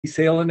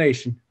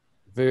Desalination.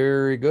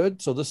 Very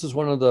good. So this is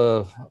one of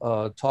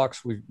the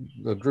talks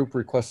the group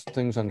requested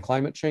things on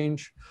climate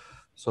change.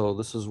 So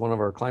this is one of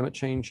our climate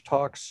change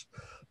talks.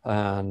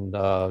 And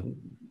I'm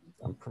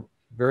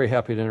very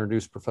happy to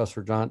introduce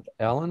Professor Jont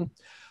Allen.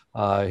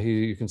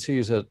 You can see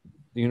he's at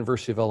the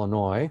University of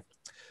Illinois.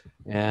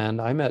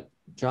 And I met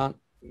Jont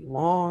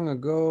long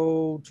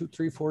ago, 2,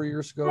 3, 4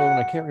 years ago, and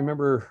I can't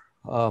remember.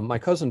 My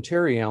cousin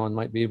Terry Allen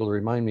might be able to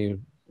remind me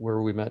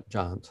where we met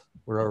Jont,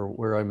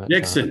 where I met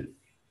Dixon. Jont.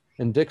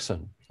 In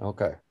Dixon.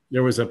 Okay.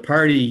 There was a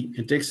party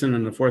in Dixon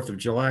on the 4th of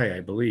July, I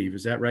believe.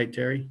 Is that right,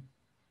 Terry?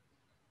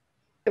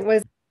 It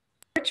was a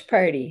porch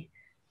party.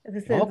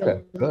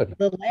 Okay, good.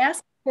 The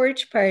last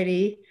porch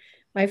party,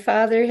 my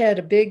father had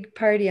a big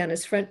party on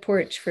his front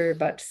porch for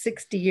about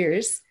 60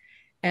 years.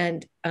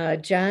 And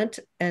Jont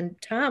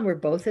and Tom were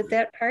both at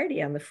that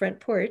party on the front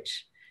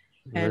porch.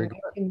 And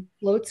watching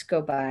floats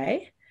go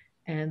by,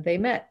 and they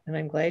met. And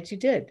I'm glad you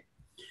did.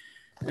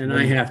 And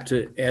I have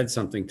to add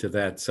something to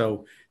that.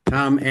 So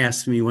Tom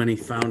asked me when he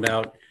found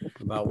out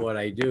about what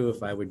I do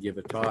if I would give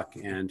a talk,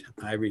 and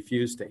I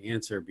refused to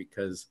answer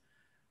because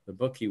the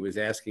book he was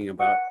asking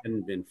about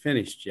hadn't been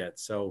finished yet.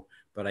 So,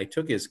 but I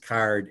took his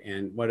card,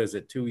 and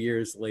 2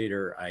 years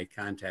later, I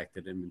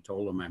contacted him and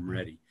told him I'm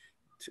ready,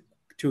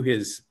 to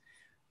his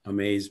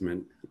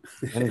amazement.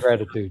 And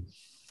gratitude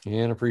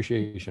and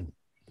appreciation.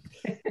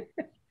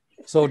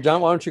 So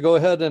John, why don't you go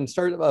ahead and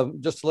start?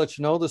 Just to let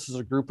you know, this is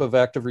a group of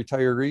active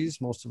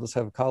retirees. Most of us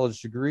have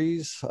college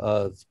degrees.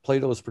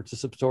 PLATO is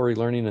participatory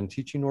learning and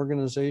teaching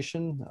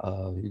organization.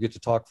 You get to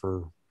talk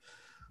for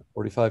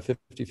 45,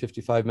 50,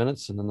 55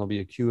 minutes, and then there'll be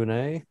a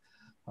Q&A.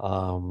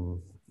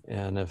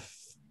 And if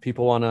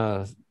people want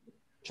to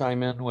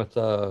chime in with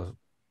a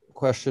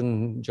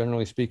question,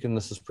 generally speaking,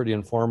 this is pretty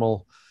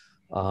informal.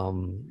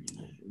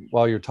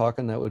 While you're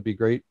talking, that would be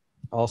great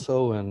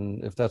also.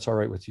 And if that's all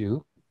right with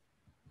you.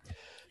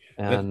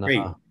 And that's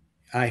great.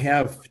 I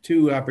have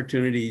 2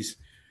 opportunities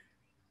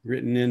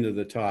written into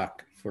the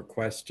talk for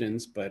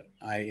questions, but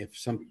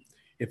if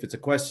it's a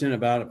question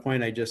about a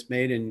point I just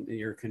made and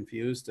you're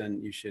confused, then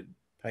you should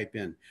pipe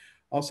in.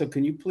 Also,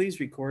 can you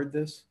please record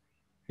this?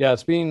 Yeah,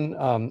 it's being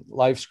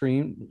live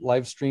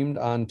streamed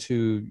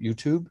onto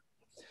YouTube,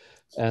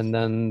 and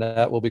then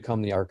that will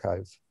become the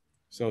archive.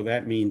 So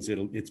that means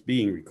it's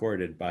being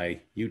recorded by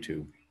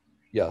YouTube.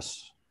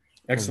 Yes.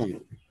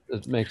 Excellent.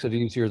 It makes it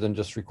easier than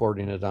just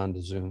recording it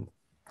onto Zoom.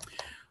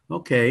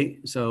 Okay,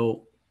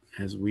 so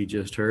as we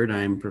just heard,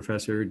 I'm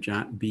Professor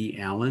Jont B.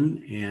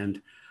 Allen, and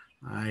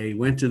I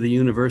went to the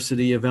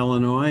University of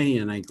Illinois,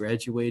 and I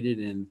graduated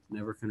in,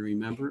 never can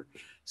remember,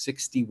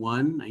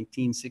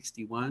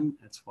 1961.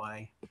 That's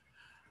why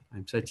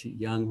I'm such a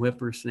young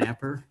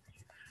whippersnapper.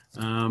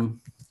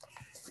 And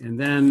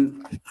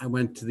then I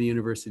went to the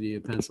University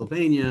of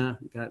Pennsylvania,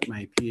 got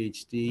my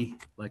PhD,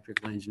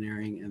 electrical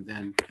engineering, and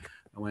then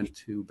I went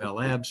to Bell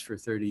Labs for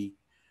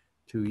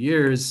 32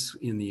 years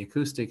in the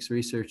acoustics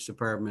research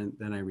department.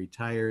 Then I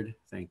retired,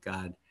 thank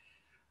God.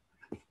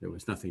 There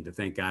was nothing to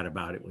thank God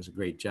about. It was a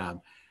great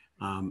job.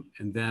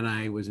 And then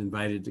I was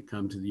invited to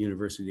come to the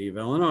University of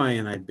Illinois,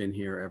 and I've been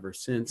here ever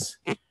since.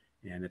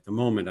 And at the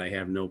moment, I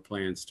have no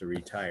plans to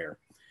retire.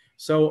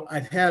 So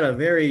I've had a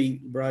very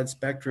broad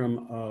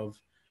spectrum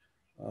of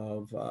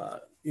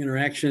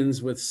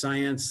interactions with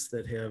science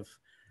that have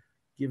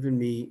given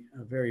me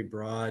a very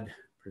broad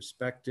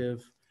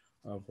perspective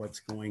of what's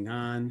going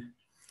on.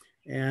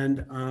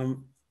 And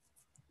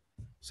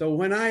so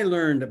when I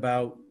learned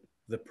about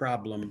the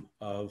problem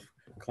of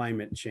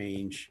climate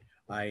change,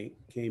 I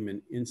came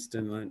an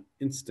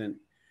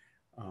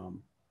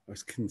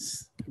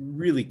was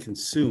really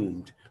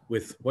consumed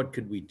with what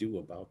could we do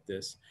about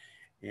this.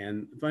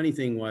 And the funny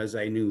thing was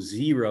I knew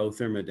zero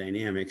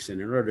thermodynamics,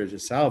 and in order to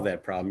solve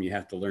that problem, you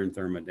have to learn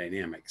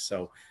thermodynamics.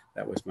 So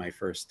that was my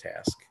first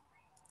task.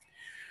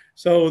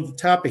 So the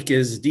topic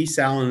is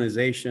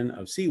desalination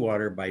of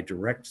seawater by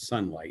direct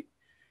sunlight.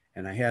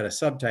 And I had a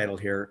subtitle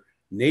here,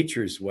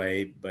 Nature's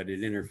Way, but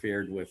it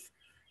interfered with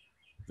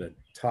the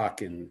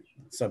talk and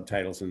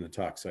subtitles in the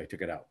talk, so I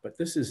took it out. But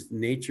this is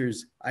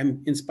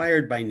I'm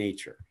inspired by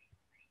nature.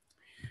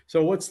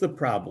 So what's the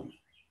problem?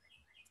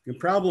 The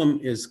problem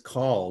is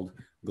called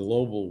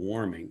global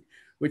warming,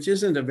 which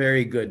isn't a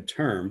very good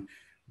term,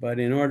 but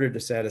in order to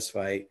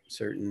satisfy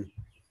certain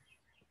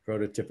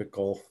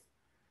prototypical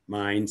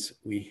minds,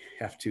 we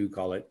have to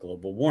call it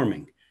global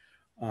warming.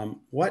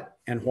 What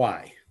and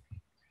why?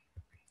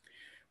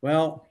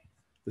 Well,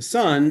 the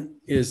sun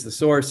is the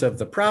source of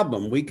the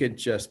problem. We could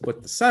just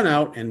put the sun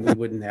out and we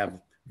wouldn't have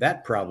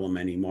that problem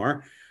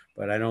anymore,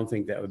 but I don't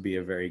think that would be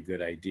a very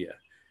good idea.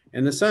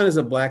 And the sun is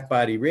a black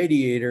body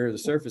radiator. The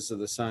surface of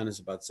the sun is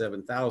about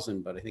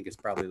 7,000, but I think it's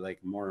probably like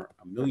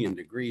a million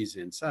degrees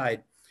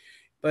inside.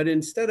 But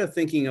instead of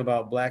thinking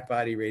about black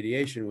body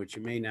radiation, which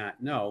you may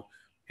not know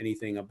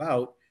anything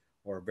about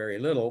or very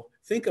little,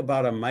 think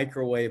about a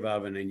microwave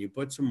oven, and you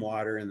put some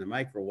water in the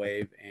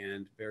microwave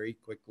and very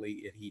quickly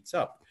it heats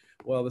up.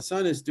 Well, the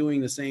sun is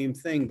doing the same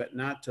thing, but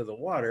not to the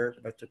water,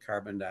 but to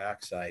carbon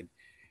dioxide.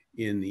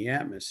 in the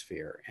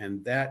atmosphere.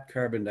 And that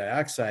carbon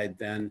dioxide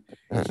then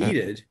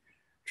heated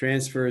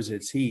transfers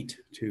its heat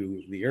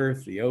to the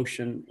earth, the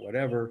ocean,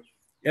 whatever,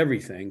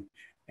 everything.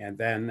 And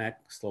then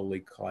that slowly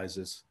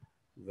causes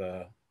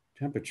the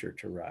temperature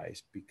to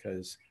rise,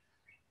 because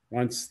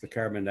once the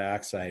carbon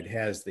dioxide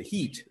has the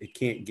heat, it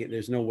can't get,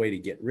 there's no way to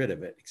get rid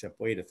of it except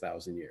wait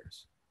 1,000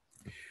 years.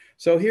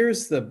 So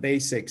here's the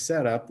basic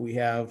setup. We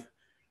have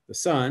the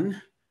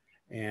sun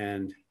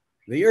and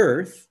the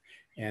earth,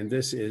 and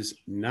this is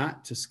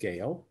not to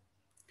scale.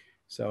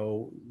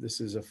 So this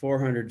is a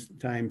 400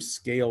 times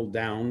scale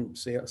down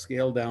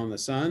the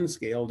sun,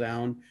 scale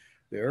down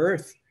the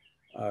earth.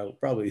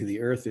 Probably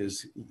the earth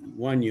is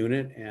 1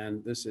 unit,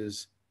 and this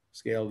is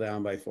scaled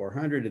down by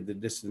 400, and the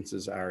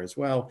distances are as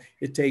well.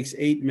 It takes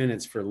 8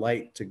 minutes for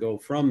light to go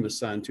from the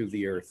sun to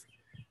the earth.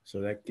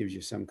 So that gives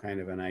you some kind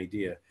of an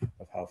idea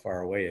of how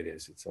far away it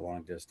is. It's a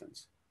long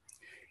distance.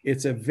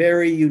 It's a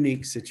very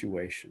unique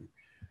situation.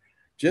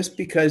 Just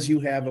because you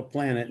have a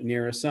planet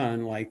near a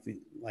sun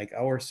like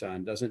our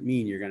sun doesn't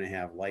mean you're going to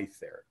have life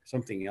there.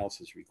 Something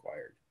else is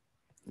required.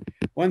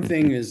 One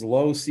thing is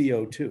low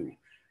CO2.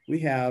 We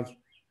have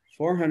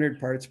 400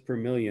 parts per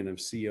million of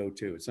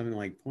CO2. It's something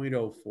like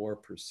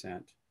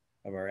 0.04%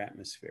 of our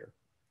atmosphere.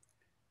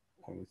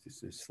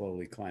 This is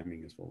slowly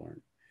climbing, as we'll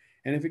learn.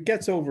 And if it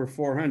gets over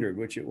 400,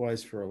 which it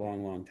was for a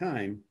long, long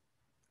time,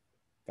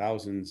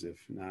 thousands, if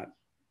not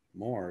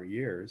more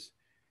years,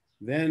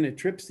 then it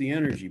trips the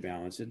energy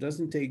balance. It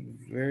doesn't take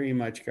very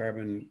much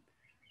carbon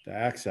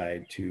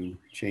dioxide to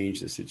change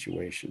the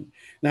situation.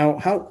 Now,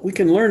 how we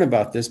can learn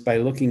about this by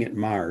looking at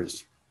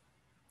Mars.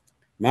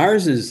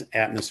 Mars's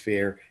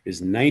atmosphere is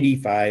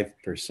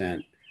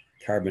 95%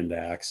 carbon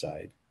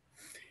dioxide,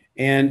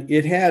 and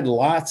it had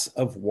lots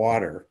of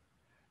water.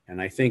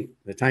 And I think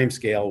the time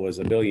scale was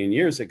 1 billion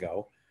years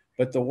ago,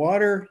 but the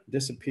water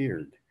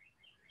disappeared.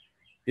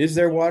 Is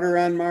there water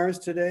on Mars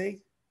today?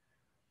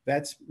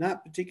 That's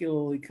not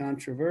particularly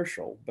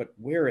controversial, but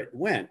where it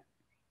went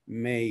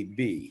may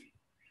be.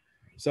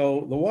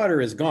 So the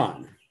water is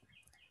gone.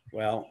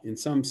 Well, in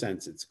some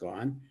sense it's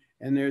gone.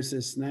 And there's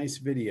this nice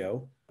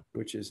video,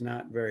 which is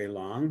not very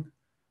long,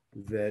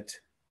 that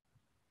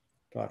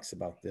talks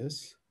about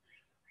this.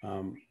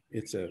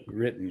 It's a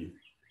written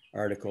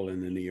article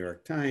in the New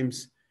York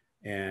Times,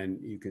 and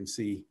you can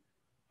see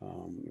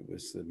it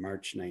was the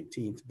March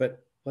 19th.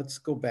 But let's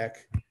go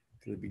back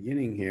to the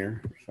beginning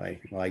here.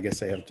 Well, I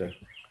guess I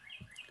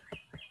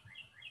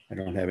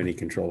don't have any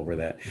control over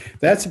that.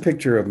 That's a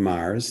picture of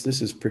Mars.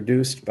 This is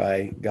produced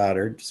by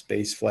Goddard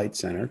Space Flight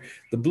Center.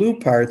 The blue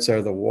parts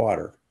are the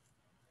water.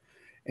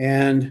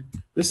 And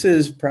this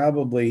is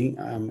probably,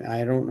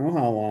 I don't know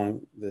how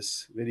long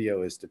this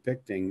video is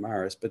depicting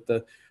Mars, but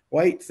the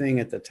white thing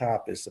at the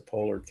top is the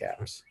polar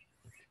caps.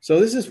 So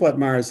this is what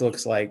Mars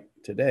looks like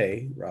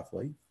today,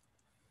 roughly.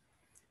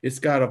 It's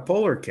got a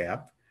polar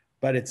cap,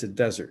 but it's a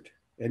desert.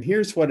 And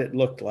here's what it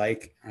looked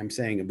like. I'm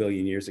saying 1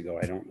 billion years ago.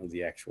 I don't know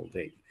the actual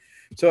date.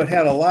 So it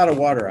had a lot of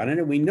water on it.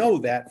 And we know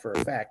that for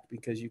a fact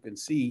because you can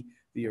see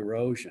the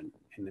erosion.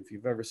 And if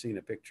you've ever seen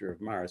a picture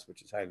of Mars,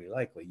 which is highly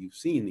likely, you've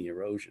seen the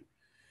erosion.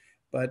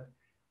 But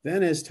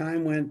then as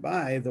time went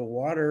by, the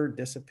water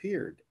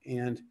disappeared.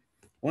 And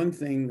one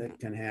thing that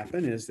can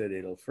happen is that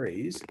it'll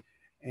freeze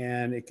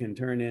and it can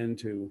turn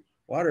into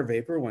water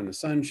vapor when the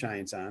sun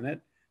shines on it.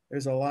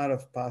 There's a lot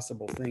of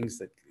possible things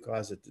that can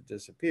cause it to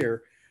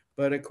disappear.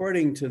 But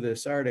according to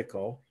this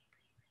article,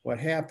 what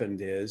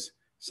happened is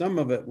some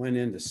of it went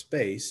into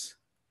space.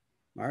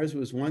 Mars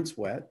was once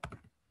wet.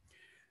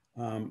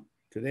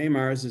 Today,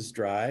 Mars is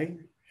dry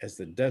as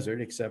the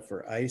desert, except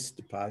for ice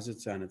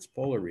deposits on its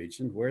polar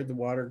region. Where'd the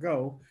water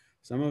go?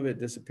 Some of it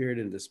disappeared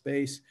into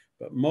space,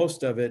 but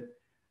most of it,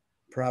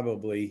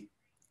 probably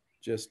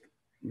just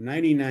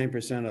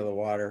 99% of the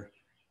water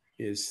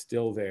is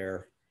still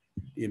there,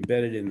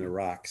 embedded in the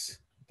rocks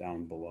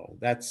down below.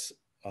 That's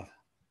a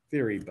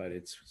theory, but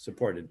it's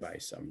supported by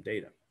some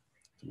data,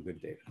 some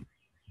good data.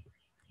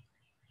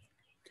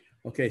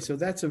 Okay, so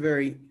that's a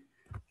very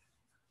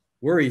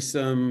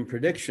worrisome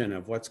prediction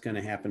of what's going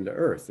to happen to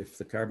Earth. If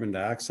the carbon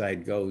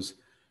dioxide goes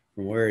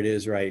from where it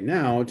is right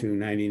now to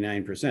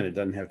 99%, it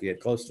doesn't have to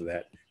get close to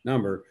that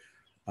number,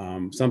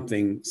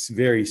 something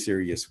very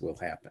serious will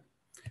happen.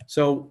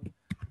 So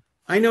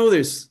I know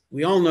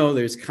we all know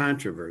there's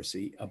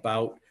controversy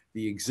about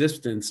the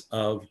existence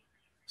of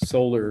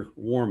solar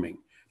warming,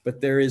 but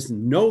there is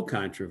no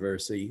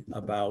controversy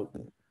about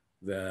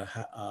the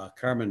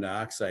carbon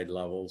dioxide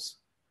levels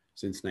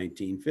since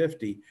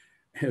 1950.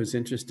 It was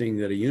interesting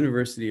that a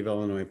University of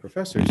Illinois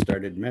professor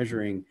started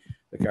measuring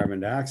the carbon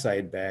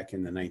dioxide back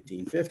in the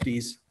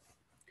 1950s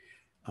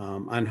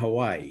on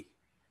Hawaii.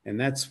 And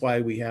that's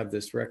why we have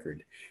this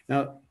record.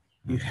 Now,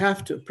 you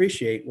have to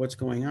appreciate what's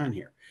going on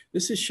here.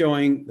 This is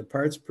showing the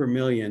parts per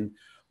million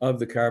of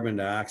the carbon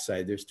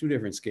dioxide. There's two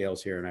different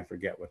scales here, and I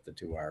forget what the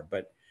two are,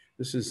 but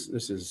this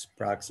is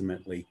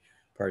approximately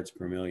parts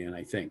per million,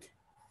 I think.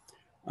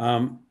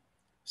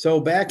 So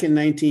back in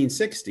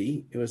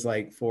 1960, it was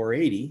like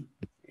 480.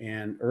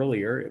 And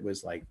earlier it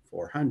was like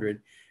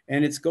 400,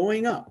 and it's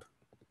going up.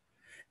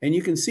 And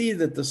you can see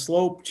that the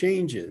slope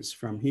changes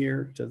from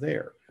here to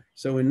there.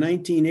 So in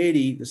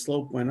 1980, the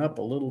slope went up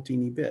a little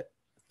teeny bit.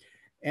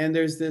 And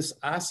there's this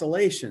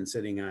oscillation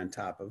sitting on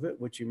top of it,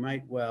 which you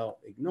might well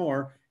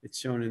ignore. It's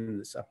shown in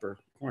this upper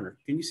corner.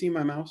 Can you see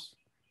my mouse?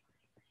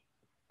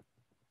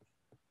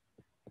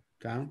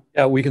 Tom?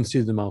 Yeah, we can see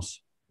the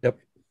mouse. Yep.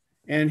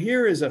 And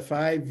here is a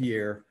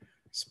 5-year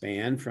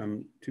span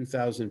from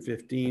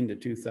 2015 to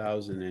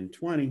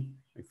 2020.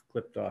 I've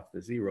clipped off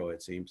the 0,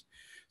 it seems.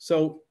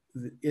 So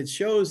it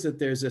shows that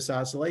there's this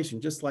oscillation,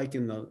 just like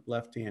in the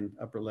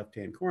upper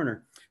left-hand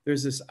corner.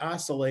 There's this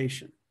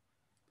oscillation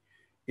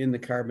in the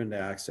carbon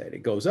dioxide.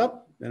 It goes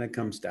up, then it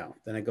comes down,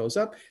 then it goes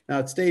up. Now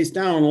it stays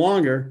down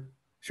longer,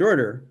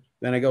 shorter,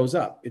 then it goes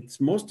up. It's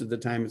most of the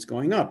time it's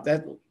going up.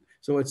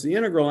 So it's the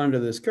integral under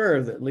this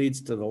curve that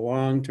leads to the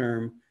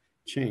long-term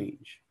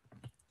change.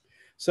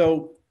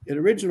 So it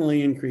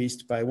originally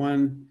increased by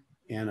 1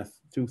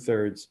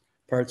 2/3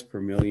 parts per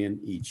million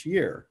each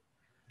year.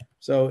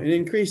 So it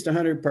increased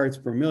 100 parts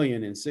per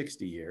million in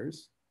 60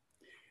 years.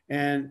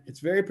 And it's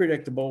very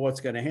predictable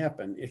what's going to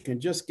happen. It can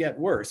just get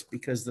worse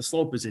because the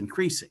slope is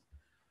increasing.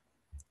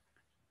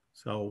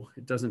 So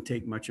it doesn't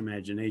take much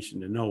imagination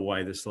to know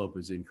why the slope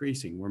is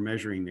increasing. We're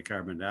measuring the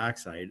carbon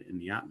dioxide in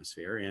the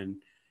atmosphere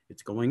and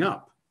it's going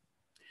up.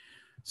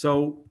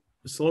 So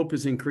the slope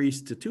has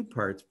increased to 2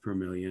 parts per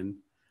million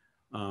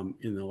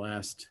in the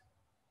last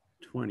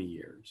 20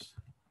 years.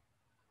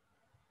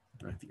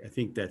 I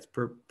think that's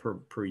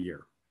per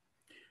year.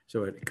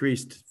 So it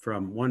increased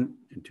from 1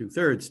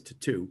 2/3 to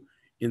 2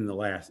 in the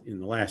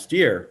last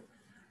year,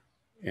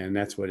 and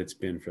that's what it's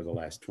been for the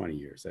last 20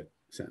 years. That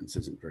sentence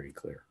isn't very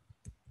clear.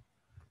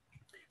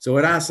 So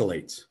it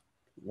oscillates.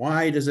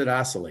 Why does it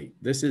oscillate?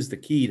 This is the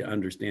key to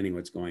understanding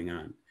what's going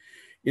on.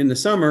 In the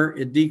summer,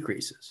 it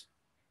decreases.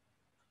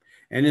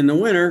 And in the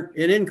winter,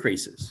 it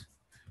increases.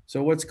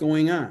 So what's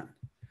going on?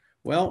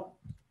 Well,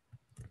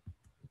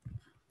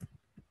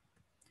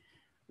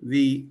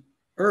 the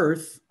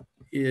Earth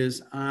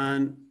is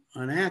on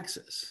an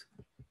axis.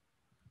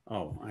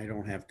 Oh, I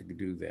don't have to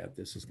do that.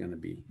 This is going to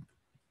be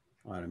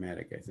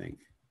automatic, I think.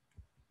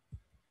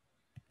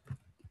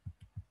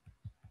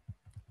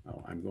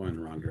 Oh, I'm going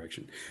the wrong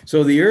direction.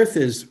 So the Earth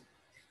is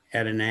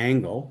at an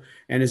angle,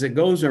 and as it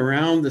goes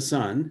around the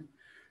sun,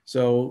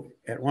 so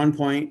at one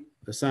point,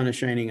 the sun is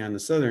shining on the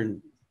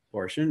southern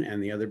portion,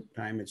 and the other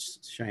time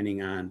it's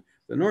shining on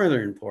the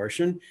northern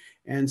portion.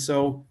 And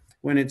so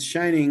when it's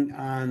shining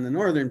on the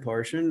northern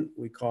portion,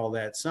 we call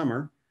that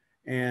summer,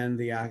 and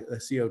the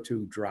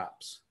CO2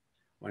 drops.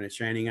 When it's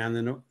shining on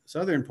the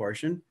southern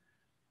portion,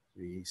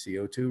 the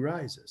CO2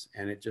 rises,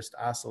 and it just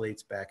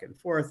oscillates back and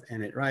forth,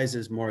 and it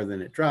rises more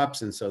than it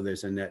drops, and so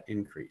there's a net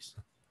increase.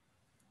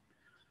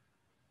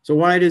 So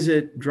why does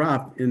it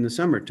drop in the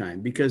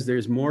summertime? Because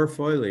there's more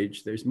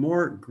foliage, there's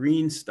more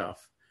green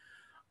stuff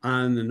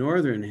on the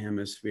northern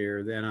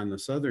hemisphere than on the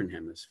southern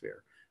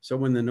hemisphere. So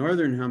when the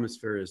northern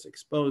hemisphere is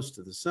exposed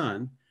to the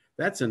sun,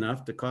 that's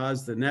enough to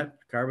cause the net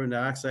carbon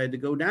dioxide to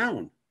go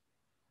down.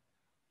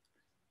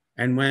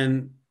 And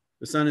when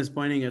the sun is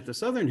pointing at the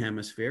southern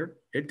hemisphere,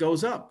 it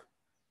goes up.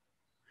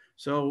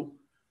 So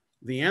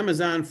the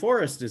Amazon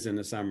forest is in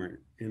the summer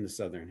in the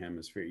southern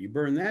hemisphere. You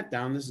burn that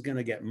down, this is going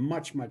to get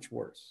much, much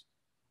worse,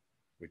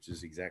 which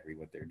is exactly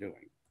what they're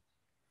doing.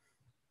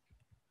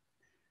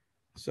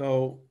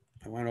 So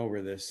I went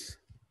over this.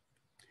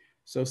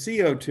 So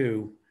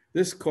CO2,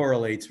 this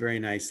correlates very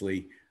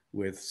nicely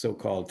with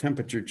so-called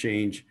temperature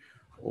change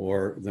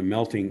or the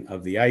melting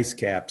of the ice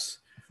caps,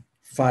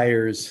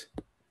 fires,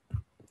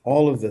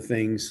 all of the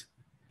things.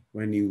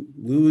 When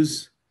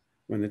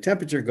the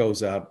temperature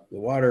goes up, the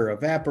water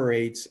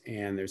evaporates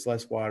and there's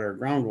less water,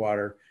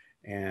 groundwater,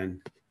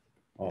 and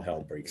all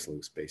hell breaks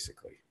loose,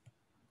 basically.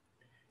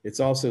 It's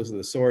also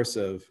the source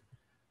of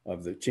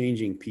the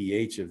changing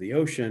pH of the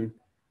ocean,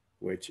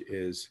 which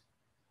is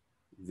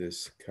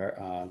this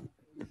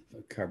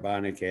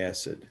carbonic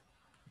acid,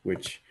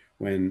 which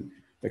when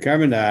the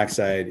carbon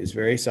dioxide is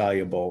very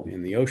soluble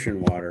in the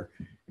ocean water,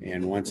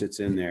 and once it's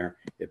in there,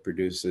 it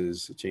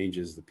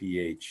changes the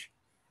pH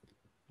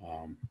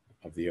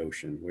of the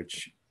ocean,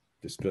 which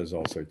just does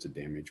all sorts of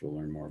damage. We'll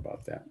learn more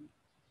about that.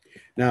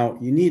 Now,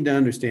 you need to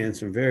understand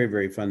some very,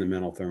 very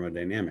fundamental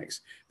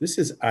thermodynamics. This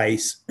is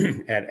ice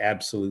at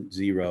absolute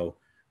 0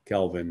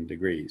 Kelvin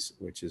degrees,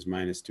 which is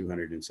minus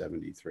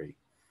 273.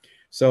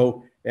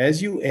 So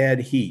as you add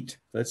heat,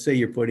 let's say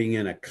you're putting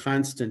in a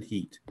constant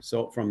heat,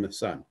 so from the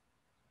sun,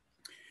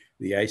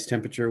 the ice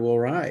temperature will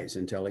rise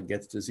until it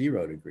gets to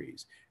 0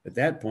 degrees. At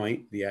that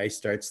point, the ice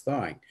starts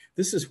thawing.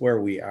 This is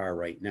where we are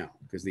right now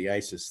because the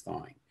ice is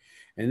thawing.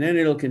 And then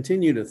it'll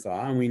continue to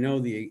thaw, and we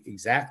know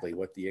exactly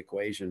what the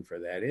equation for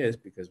that is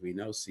because we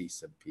know C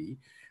sub P.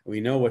 And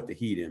we know what the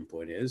heat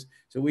input is,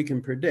 so we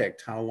can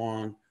predict how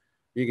long.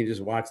 You can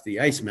just watch the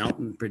ice melt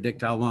and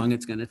predict how long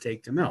it's going to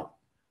take to melt.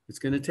 It's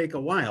going to take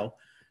a while,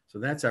 so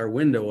that's our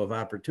window of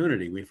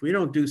opportunity. If we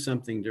don't do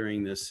something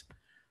during this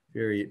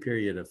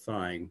period of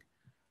thawing,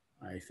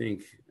 I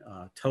think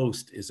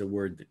toast is a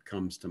word that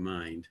comes to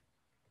mind.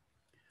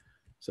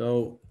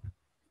 So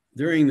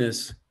during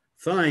this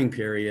thawing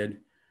period,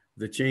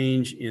 the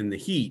change in the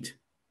heat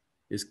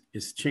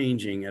is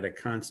changing at a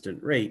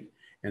constant rate,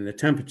 and the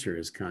temperature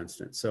is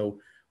constant. So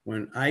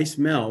when ice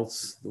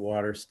melts, the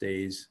water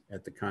stays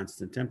at the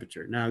constant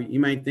temperature. Now, you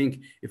might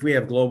think, if we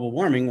have global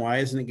warming, why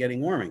isn't it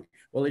getting warming?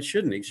 Well, it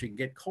shouldn't. It should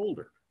get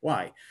colder.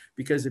 Why?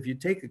 Because if you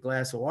take a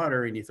glass of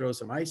water and you throw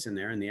some ice in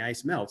there and the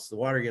ice melts, the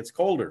water gets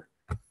colder.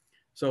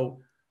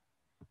 So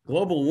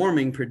global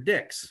warming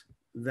predicts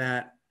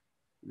that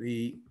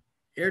the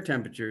air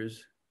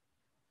temperatures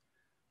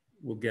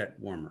will get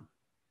warmer.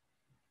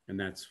 And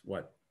that's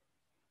what,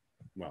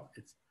 well,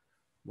 it's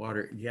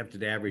water. You have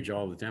to average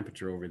all the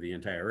temperature over the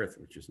entire Earth,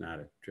 which is not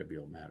a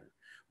trivial matter.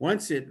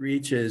 Once it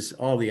reaches,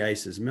 all the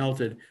ice is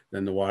melted,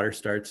 then the water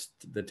starts,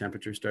 the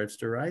temperature starts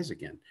to rise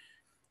again.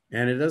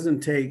 And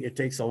it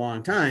takes a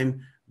long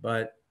time,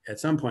 but at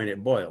some point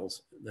it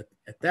boils.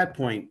 At that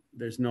point,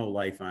 there's no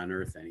life on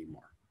Earth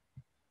anymore.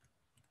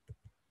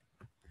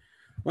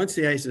 Once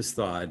the ice is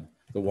thawed,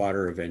 the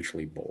water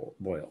eventually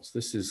boils.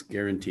 This is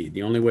guaranteed.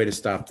 The only way to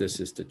stop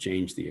this is to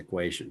change the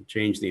equation,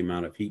 change the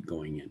amount of heat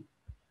going in.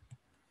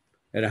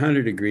 At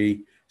 100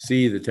 degrees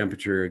C, the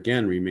temperature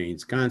again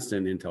remains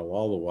constant until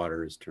all the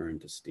water is turned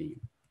to steam.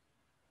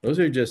 Those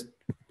are just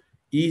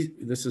easy.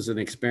 This is an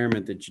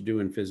experiment that you do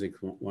in Physics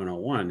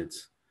 101.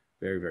 It's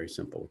very, very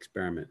simple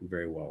experiment and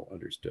very well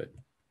understood.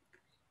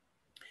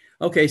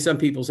 Okay, some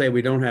people say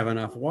we don't have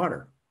enough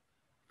water.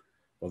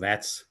 Well,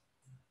 that's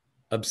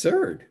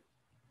absurd.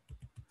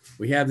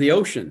 We have the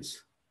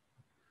oceans,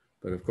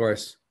 but of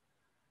course,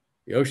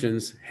 the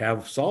oceans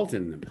have salt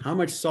in them. How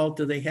much salt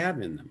do they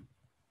have in them?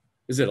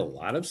 Is it a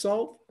lot of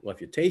salt? Well,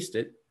 if you taste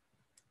it,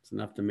 it's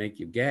enough to make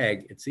you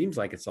gag. It seems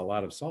like it's a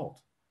lot of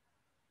salt,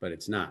 but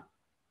it's not.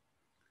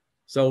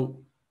 So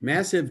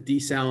massive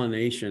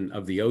desalination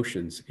of the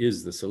oceans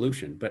is the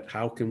solution, but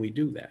how can we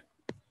do that?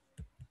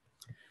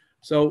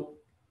 So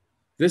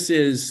this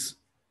is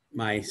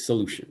my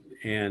solution,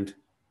 and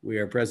we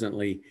are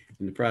presently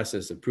in the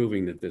process of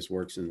proving that this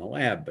works in the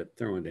lab, but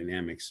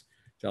thermodynamics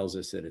tells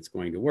us that it's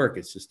going to work.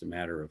 It's just a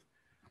matter of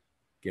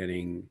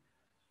getting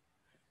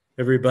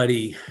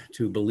everybody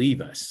to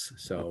believe us.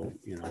 So,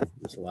 you know,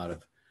 there's a lot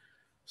of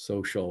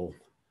social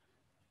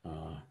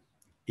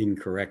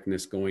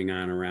incorrectness going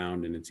on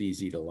around, and it's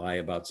easy to lie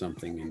about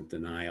something in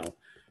denial.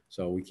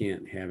 So we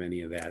can't have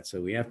any of that.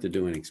 So we have to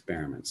do an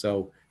experiment.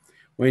 So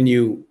when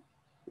you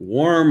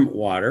warm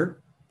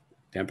water,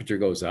 temperature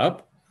goes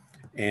up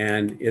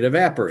and it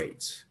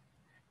evaporates.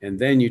 And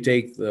then you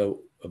take the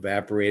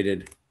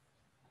evaporated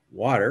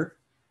water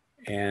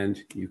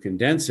and you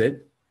condense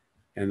it.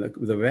 And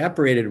the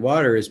evaporated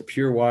water is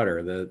pure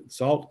water. The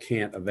salt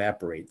can't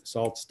evaporate. The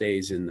salt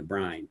stays in the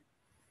brine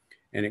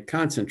and it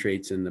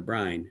concentrates in the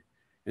brine.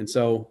 And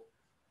so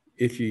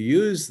if you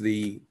use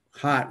the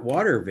hot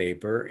water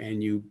vapor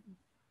and you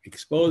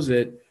expose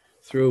it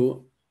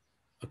through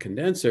a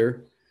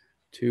condenser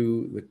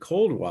to the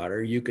cold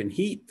water, you can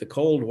heat the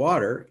cold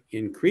water,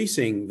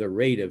 increasing the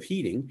rate of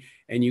heating,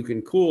 and you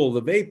can cool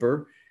the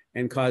vapor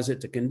and cause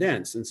it to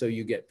condense. And so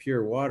you get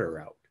pure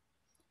water out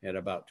at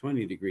about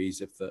 20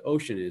 degrees. If the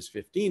ocean is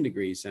 15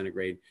 degrees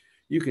centigrade,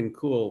 you can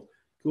cool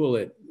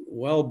it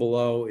well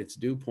below its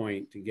dew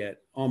point to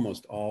get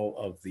almost all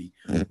of the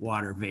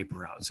water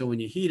vapor out. So when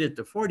you heat it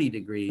to 40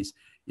 degrees,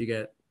 you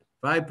get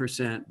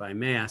 5% by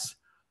mass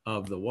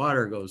of the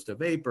water goes to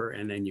vapor,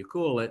 and then you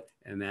cool it,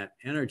 and that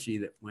energy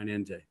that went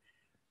into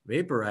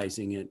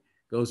vaporizing it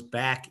goes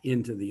back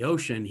into the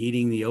ocean,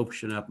 heating the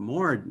ocean up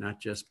more, not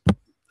just the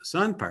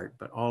sun part,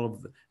 but all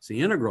of it's the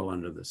integral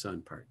under the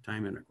sun part,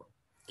 time integral.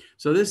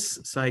 So this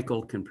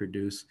cycle can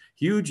produce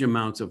huge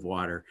amounts of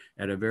water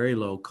at a very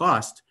low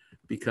cost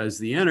because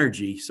the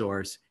energy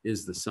source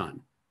is the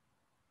sun.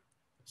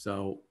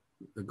 So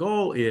the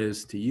goal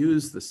is to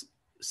use the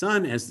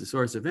sun as the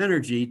source of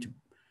energy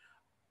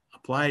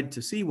applied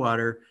to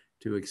seawater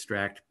to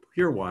extract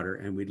pure water,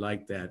 and we'd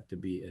like that to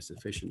be as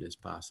efficient as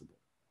possible.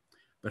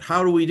 But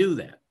how do we do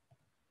that?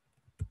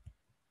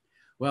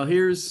 Well,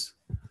 here's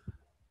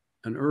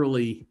an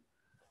early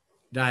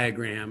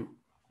diagram.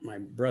 My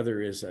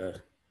brother is an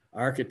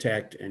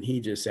architect, and he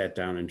just sat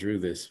down and drew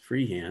this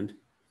freehand.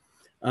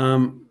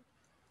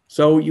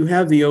 So you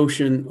have the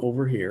ocean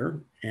over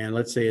here, and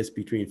let's say it's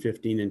between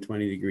 15 and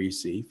 20 degrees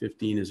C.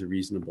 15 is a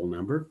reasonable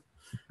number,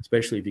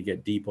 especially if you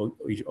get deep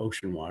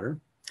ocean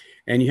water.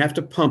 And you have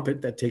to pump it.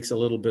 That takes a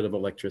little bit of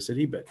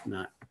electricity, but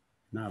not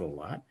a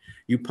lot.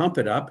 You pump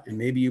it up, and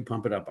maybe you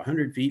pump it up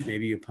 100 feet.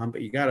 Maybe you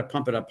got to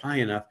pump it up high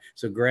enough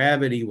so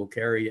gravity will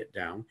carry it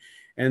down.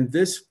 And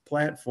this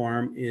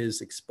platform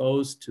is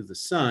exposed to the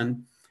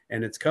sun,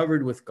 and it's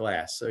covered with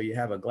glass. So you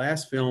have a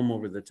glass film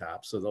over the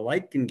top, so the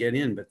light can get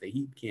in, but the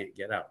heat can't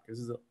get out. This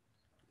is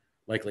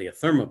likely a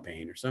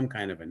thermopane or some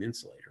kind of an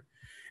insulator.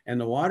 And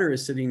the water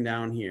is sitting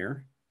down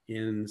here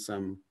in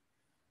some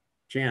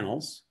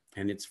channels,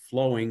 and it's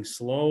flowing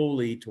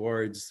slowly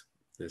towards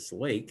this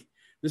lake.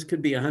 This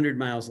could be 100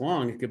 miles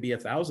long. It could be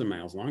 1,000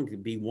 miles long. It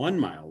could be 1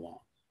 mile long.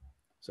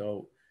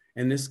 So,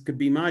 and this could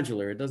be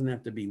modular. It doesn't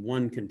have to be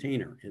one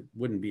container. It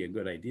wouldn't be a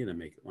good idea to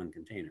make it one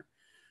container.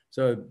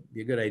 So it'd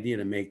be a good idea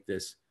to make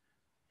this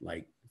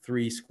like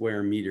 3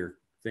 square meter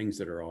things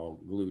that are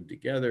all glued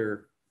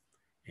together.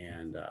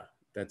 And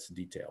that's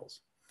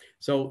details.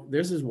 So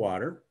this is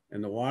water,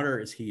 and the water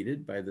is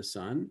heated by the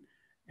sun,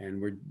 and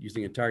we're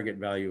using a target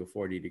value of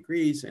 40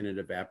 degrees, and it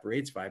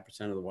evaporates.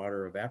 5% of the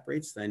water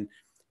evaporates. Then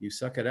you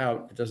suck it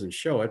out. It doesn't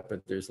show it,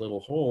 but there's little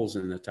holes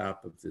in the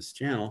top of this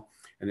channel,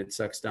 and it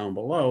sucks down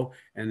below,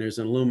 and there's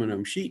an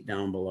aluminum sheet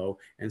down below.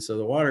 And so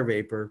the water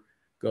vapor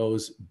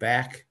goes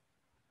back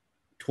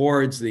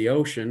towards the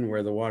ocean,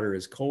 where the water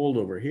is cold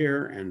over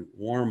here and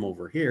warm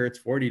over here. It's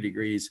 40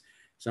 degrees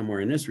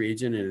somewhere in this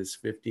region, and it's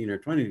 15 or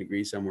 20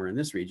 degrees somewhere in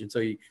this region.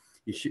 So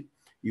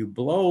you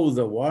blow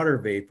the water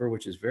vapor,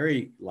 which is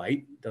very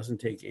light, doesn't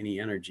take any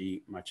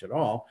energy much at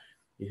all.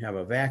 You have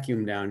a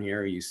vacuum down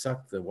here. You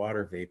suck the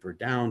water vapor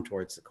down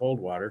towards the cold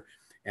water,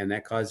 and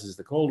that causes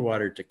the cold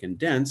water to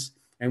condense.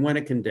 And when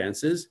it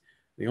condenses,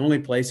 the only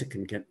place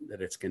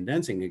that it's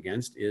condensing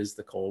against is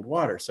the cold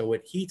water. So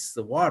it heats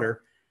the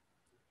water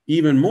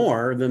even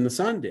more than the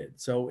sun did.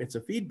 So it's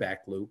a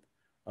feedback loop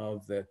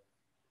of the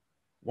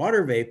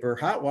water vapor,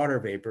 hot water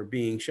vapor,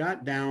 being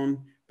shot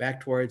down back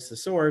towards the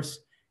source,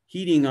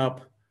 heating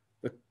up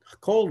the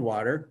cold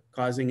water,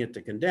 causing it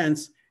to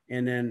condense,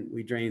 and then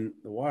we drain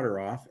the water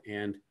off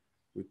and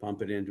we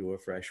pump it into a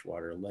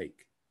freshwater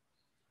lake.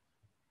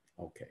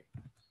 Okay,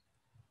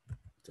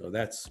 so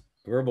that's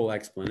verbal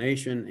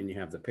explanation, and you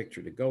have the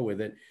picture to go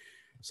with it.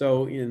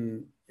 So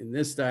in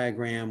this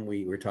diagram,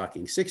 we were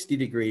talking 60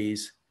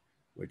 degrees,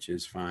 which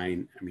is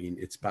fine. I mean,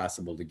 it's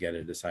possible to get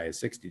it as high as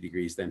 60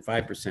 degrees. Then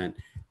 5%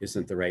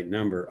 isn't the right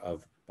number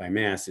by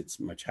mass. It's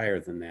much higher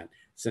than that.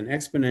 It's an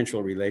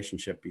exponential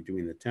relationship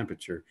between the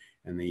temperature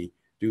and the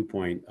dew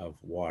point of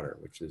water,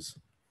 which is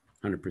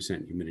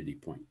 100% humidity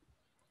point.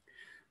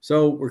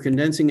 So we're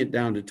condensing it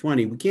down to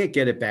 20. We can't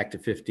get it back to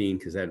 15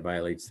 because that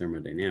violates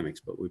thermodynamics,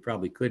 but we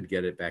probably could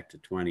get it back to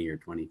 20 or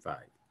 25.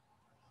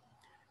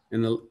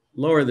 And the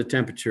lower the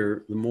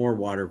temperature, the more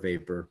water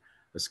vapor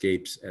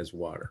escapes as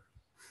water.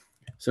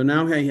 So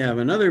now I have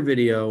another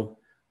video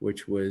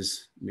which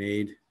was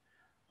made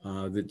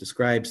that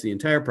describes the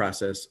entire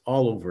process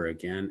all over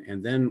again,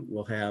 and then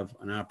we'll have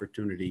an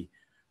opportunity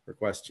for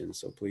questions.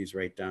 So please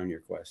write down your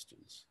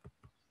questions.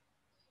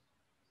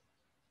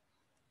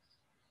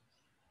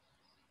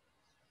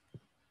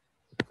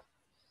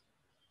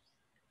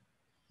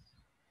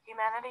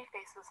 Humanity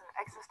faces an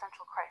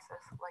existential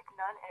crisis like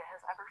none it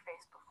has ever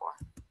faced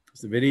before.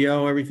 Is the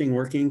video, everything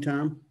working,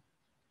 Tom?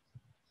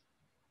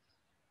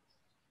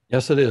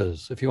 Yes, it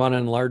is. If you want to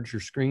enlarge your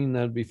screen,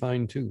 that'd be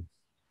fine too.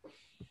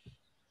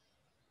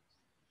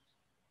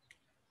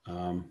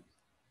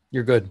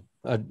 You're good.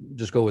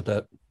 Just go with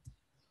that.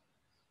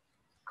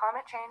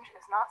 Climate change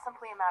is not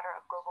simply a matter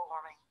of global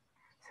warming.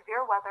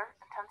 Severe weather,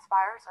 intense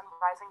fires, and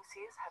rising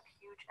seas have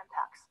huge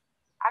impacts,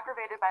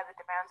 aggravated by the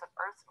demands of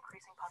Earth's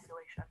increasing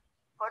population.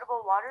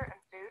 Potable water and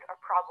food are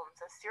problems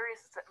as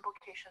serious as the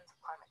implications of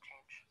climate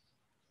change.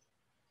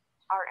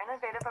 Our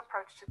innovative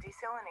approach to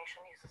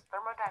desalination uses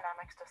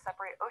thermodynamics to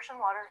separate ocean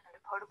water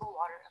into potable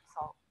water and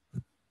salt.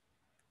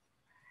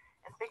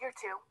 In Figure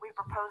 2, we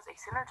propose a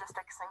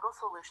synergistic single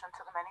solution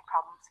to the many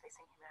problems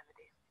facing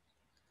humanity.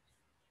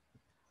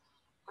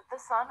 With the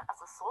sun as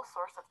the sole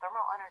source of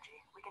thermal energy,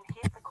 we can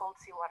heat the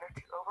cold seawater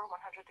to over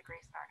 100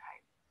 degrees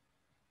Fahrenheit.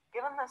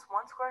 Given this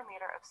 1 square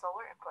meter of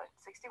solar input,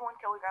 61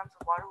 kilograms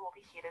of water will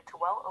be heated to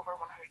well over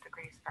 100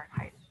 degrees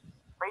Fahrenheit,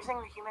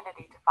 raising the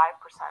humidity to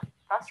 5%,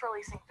 thus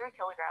releasing 3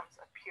 kilograms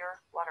of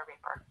pure water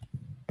vapor.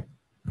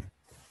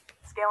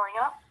 Scaling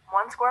up,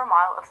 1 square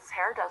mile of the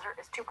Sahara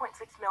Desert is 2.6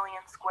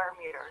 million square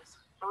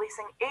meters,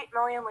 releasing 8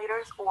 million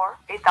liters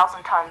or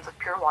 8,000 tons of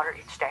pure water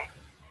each day.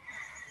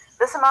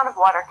 This amount of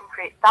water can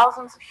create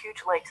thousands of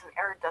huge lakes and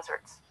arid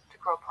deserts to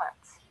grow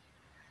plants.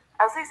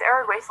 As these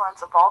arid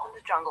wastelands evolve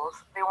into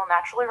jungles, they will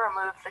naturally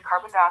remove the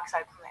carbon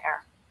dioxide from the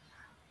air.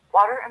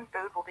 Water and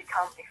food will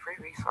become a free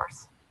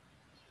resource.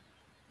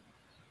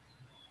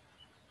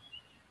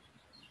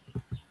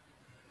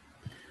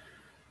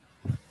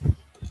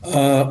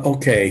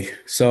 Okay,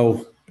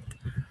 so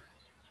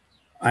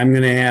I'm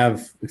going to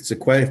have, it's a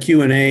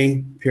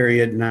Q&A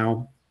period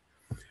now.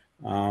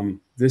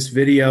 This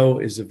video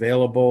is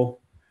available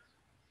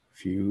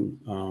if you,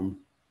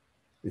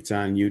 it's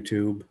on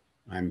YouTube.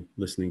 I'm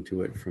listening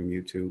to it from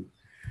YouTube.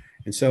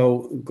 And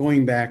so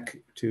going back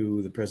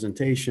to the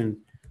presentation,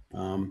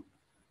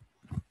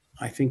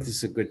 I think this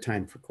is a good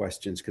time for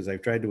questions because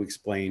I've tried to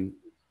explain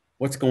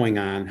what's going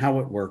on, how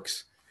it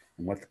works,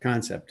 and what the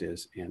concept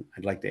is. And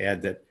I'd like to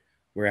add that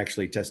we're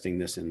actually testing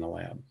this in the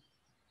lab.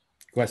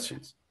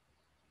 Questions?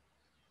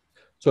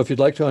 So if you'd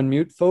like to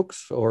unmute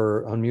folks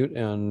or unmute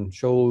and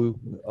show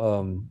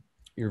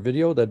your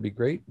video, that'd be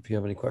great if you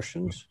have any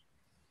questions.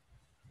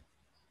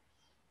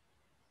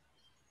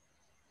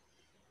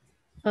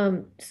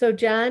 So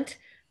Jont,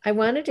 I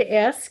wanted to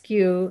ask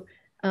you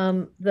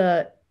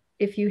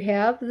if you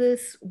have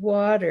this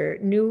water,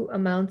 new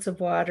amounts of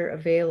water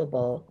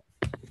available,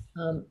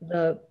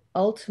 the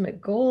ultimate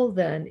goal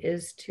then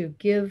is to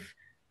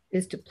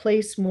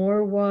place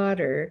more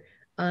water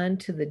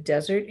onto the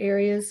desert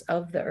areas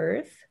of the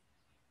earth?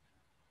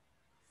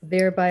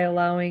 thereby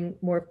allowing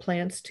more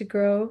plants to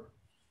grow?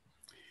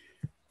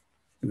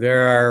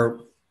 There are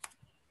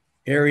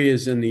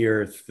areas in the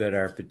earth that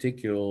are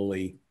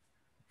particularly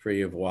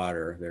free of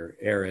water. They're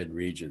arid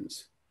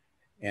regions.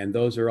 And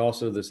those are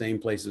also the same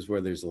places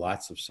where there's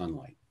lots of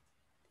sunlight.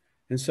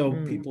 And so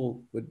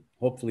people would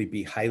hopefully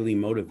be highly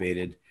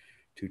motivated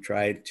to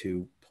try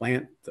to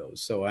plant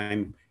those. So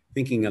I'm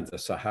thinking of the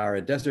Sahara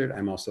Desert.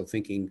 I'm also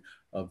thinking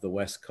of the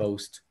West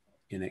Coast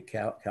in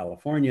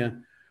California,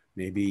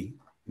 maybe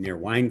near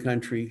wine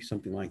country,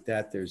 something like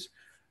that. There's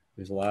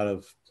a lot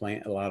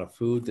of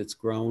food that's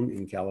grown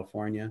in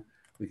California.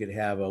 We could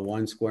have a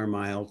 1 square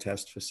mile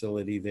test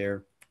facility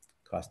there,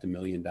 cost $1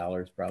 million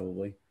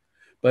probably.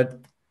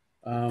 But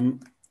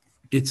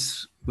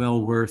it's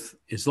well worth,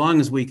 as long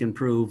as we can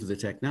prove the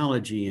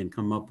technology and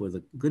come up with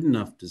a good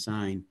enough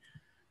design.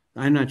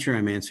 I'm not sure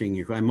I'm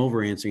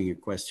over answering your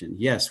question.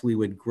 Yes, we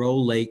would grow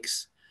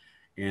lakes,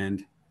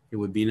 and it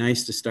would be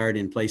nice to start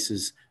in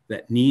places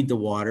that need the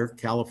water.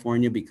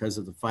 California, because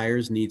of the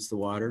fires, needs the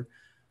water.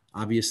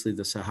 Obviously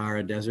the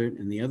Sahara Desert,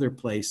 and the other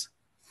place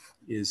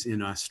is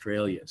in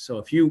Australia. So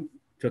if you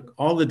took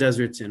all the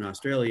deserts in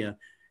Australia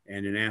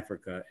and in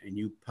Africa and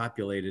you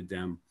populated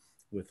them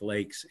with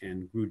lakes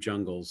and grew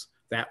jungles,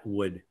 that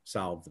would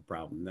solve the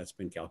problem. That's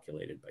been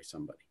calculated by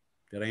somebody.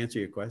 Did I answer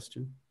your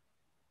question?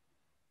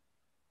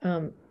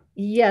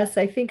 Yes,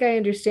 I think I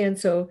understand.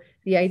 So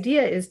the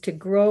idea is to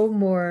grow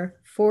more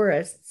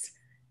forests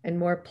and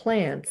more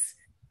plants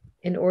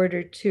in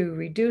order to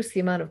reduce the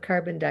amount of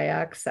carbon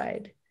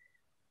dioxide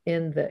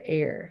in the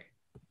air.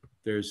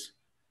 There's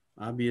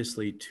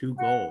obviously two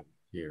goals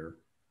here.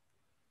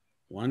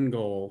 One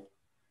goal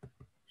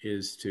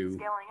is to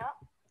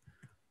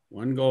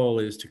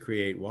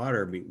create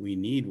water. We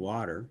need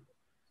water.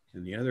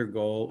 And the other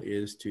goal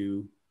is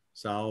to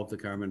solve the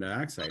carbon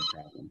dioxide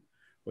problem.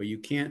 Well, you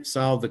can't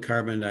solve the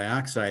carbon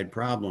dioxide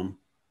problem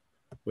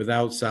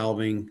without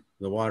solving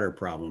the water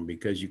problem,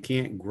 because you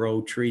can't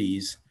grow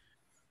trees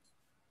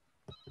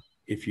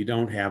if you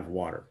don't have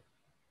water.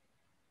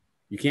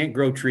 You can't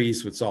grow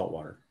trees with salt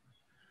water.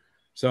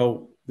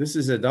 So this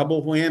is a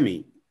double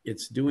whammy.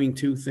 It's doing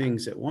two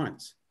things at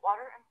once.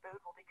 Water and food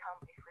will become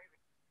a free.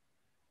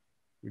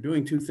 We're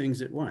doing two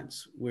things at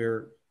once.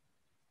 We're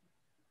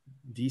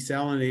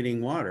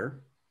desalinating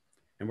water,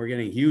 and we're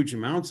getting huge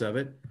amounts of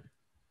it,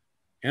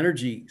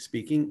 energy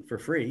speaking, for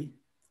free,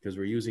 because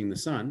we're using the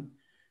sun.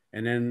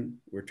 And then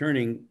we're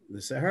turning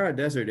the Sahara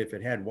Desert, if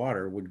it had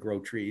water, would grow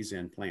trees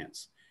and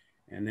plants.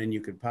 And then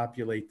you could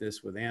populate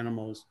this with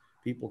animals.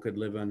 People could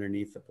live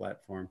underneath the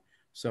platform.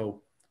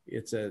 So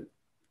it's a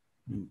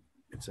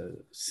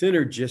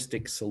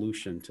synergistic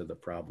solution to the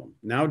problem.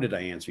 Now, did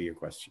I answer your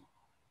question?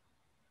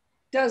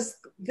 Does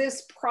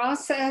this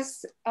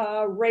process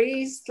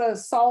raise the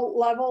salt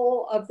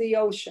level of the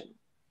ocean?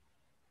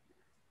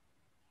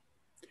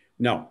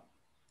 No.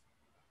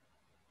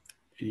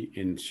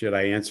 And should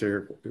I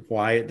answer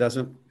why it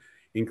doesn't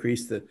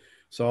increase the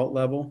salt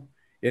level?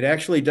 It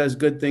actually does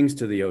good things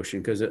to the ocean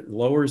because it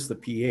lowers the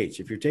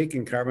pH. If you're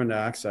taking carbon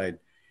dioxide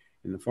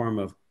in the form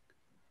of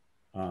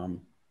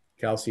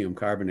calcium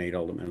carbonate,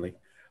 ultimately,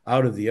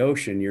 out of the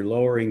ocean, you're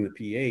lowering the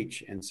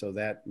pH. And so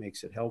that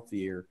makes it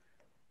healthier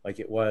like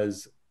it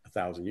was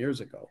 1,000 years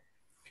ago.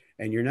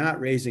 And you're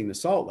not raising the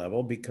salt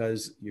level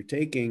because you're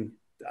taking,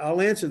 I'll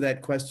answer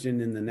that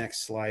question in the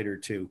next slide or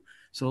two.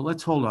 So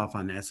let's hold off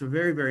on that. It's a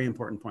very, very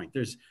important point.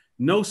 There's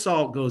no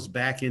salt goes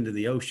back into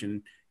the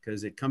ocean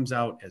because it comes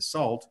out as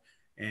salt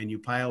and you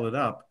pile it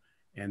up.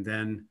 And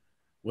then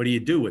what do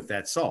you do with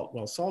that salt?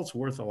 Well, salt's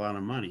worth a lot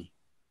of money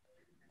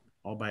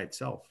all by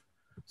itself.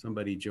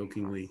 Somebody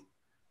jokingly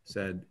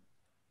said,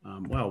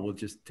 well, we'll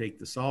just take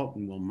the salt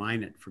and we'll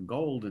mine it for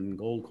gold and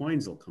gold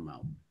coins will come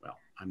out. Well,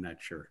 I'm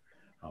not sure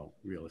how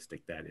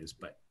realistic that is,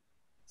 but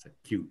it's a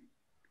cute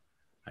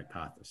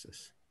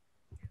hypothesis.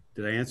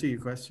 Did I answer your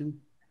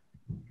question?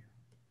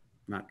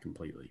 Not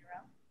completely.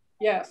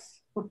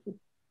 Yes.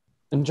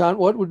 And John,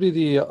 what would be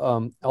the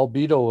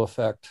albedo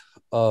effect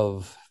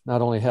of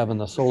not only having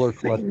the solar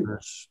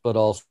collectors, but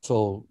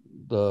also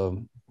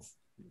the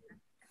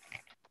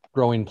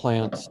growing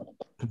plants,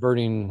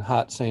 converting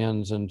hot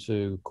sands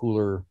into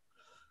cooler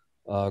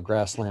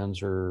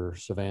grasslands or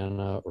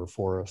savanna or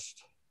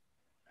forest?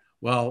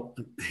 Well,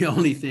 the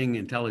only thing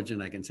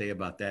intelligent I can say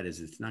about that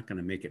is it's not going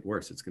to make it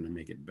worse. It's going to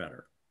make it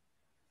better.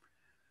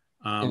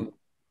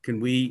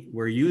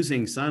 We're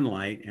using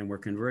sunlight and we're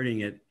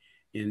converting it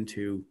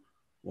into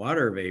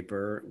water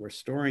vapor. We're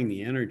storing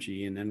the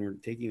energy and then we're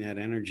taking that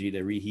energy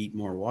to reheat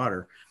more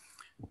water.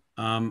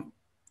 I'm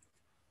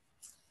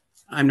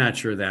not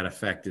sure that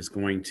effect is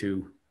going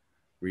to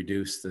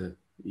reduce the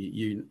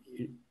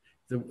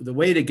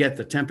way to get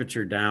the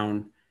temperature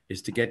down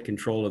is to get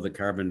control of the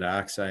carbon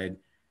dioxide.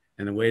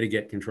 And the way to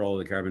get control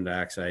of the carbon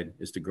dioxide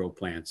is to grow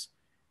plants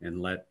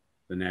and let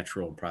the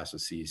natural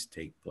processes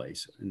take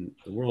place. And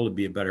the world would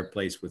be a better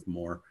place with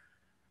more.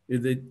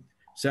 The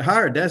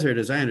Sahara Desert,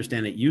 as I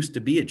understand it, used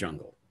to be a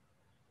jungle.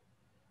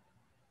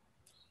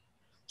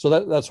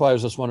 So that's why I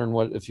was just wondering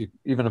what, if you,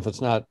 even if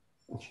it's not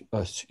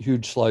a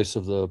huge slice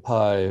of the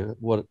pie,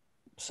 what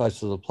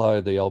size of the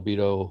supply, the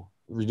albedo,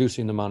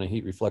 reducing the amount of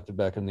heat reflected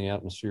back in the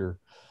atmosphere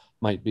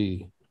might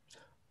be.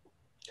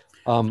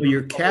 So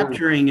you're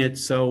capturing it.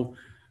 So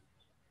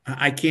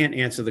I can't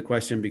answer the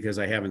question because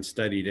I haven't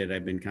studied it.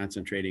 I've been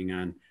concentrating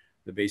on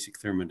the basic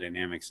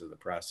thermodynamics of the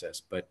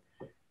process, but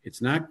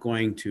it's not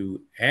going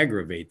to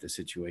aggravate the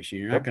situation.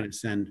 You're not going to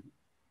send,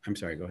 I'm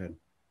sorry, go ahead.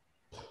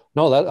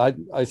 No, that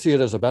I see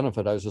it as a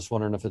benefit. I was just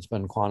wondering if it's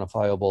been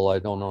quantifiable. I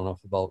don't know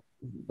enough about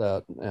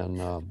that, and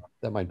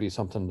that might be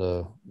something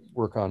to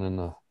work on in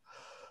the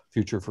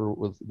future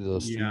with the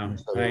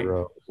students that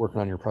are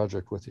working on your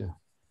project with you.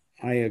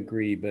 I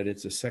agree, but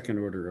it's a second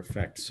order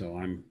effect, so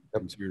I'm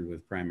concerned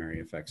with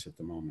primary effects at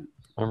the moment.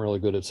 I'm really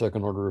good at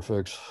second order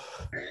effects.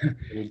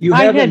 You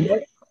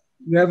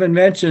haven't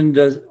mentioned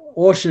the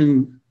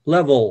ocean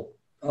level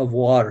of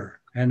water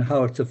and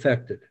how it's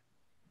affected.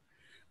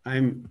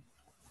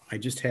 I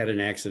just had an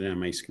accident on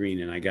my screen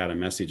and I got a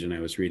message and I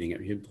was reading it.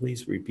 Can you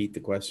please repeat the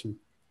question?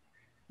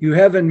 You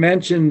haven't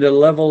mentioned the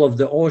level of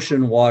the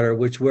ocean water,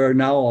 which we're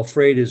now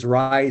afraid is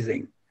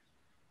rising.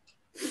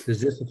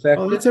 Does this affect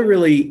it? That's a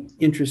really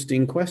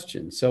interesting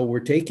question. So we're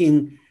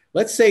taking,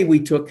 let's say we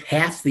took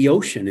half the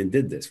ocean and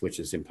did this, which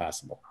is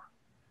impossible.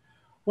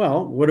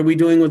 Well, what are we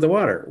doing with the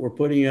water? We're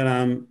putting it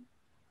on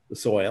the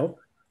soil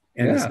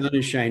and the sun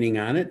is shining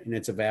on it and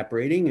it's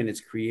evaporating and it's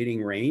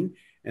creating rain,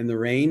 and the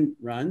rain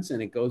runs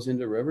and it goes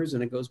into rivers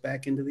and it goes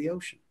back into the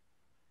ocean.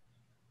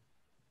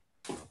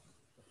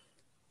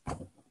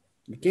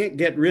 You can't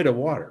get rid of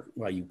water.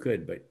 Well, you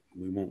could, but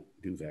we won't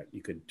do that.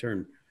 You could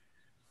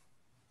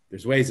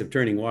there's ways of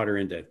turning water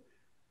into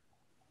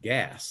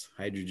gas,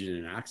 hydrogen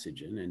and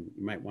oxygen, and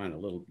you might want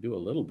to do a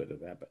little bit of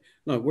that. But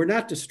no, we're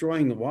not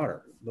destroying the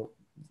water. The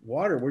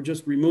water, we're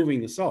just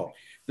removing the salt.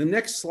 The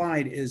next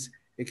slide is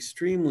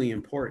extremely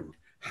important.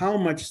 How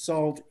much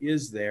salt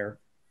is there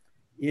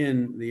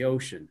in the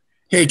ocean?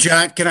 Hey,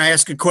 John, can I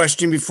ask a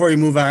question before you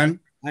move on?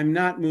 I'm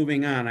not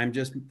moving on. I'm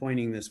just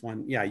pointing this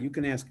one. Yeah, you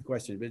can ask a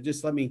question, but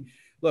just let me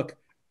look.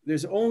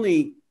 There's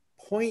only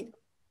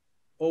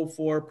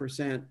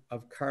 0.04%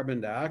 of carbon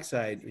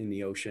dioxide in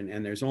the ocean,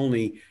 and there's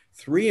only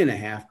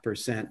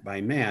 3.5% by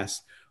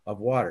mass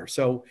of water.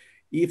 So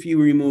if you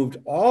removed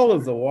all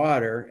of the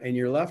water and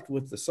you're left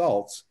with the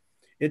salts,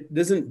 it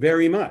isn't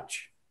very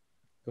much.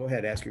 Go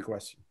ahead, ask your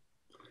question.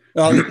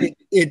 Well,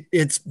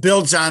 it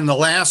builds on the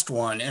last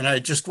one, and I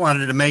just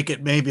wanted to make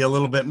it maybe a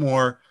little bit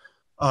more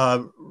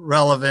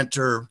relevant,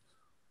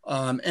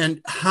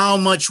 and how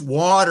much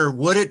water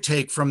would it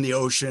take from the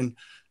ocean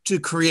to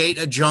create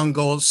a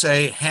jungle,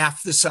 say,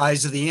 half the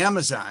size of the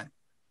Amazon?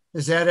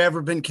 Has that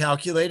ever been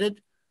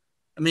calculated?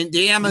 I mean,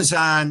 the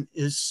Amazon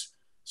is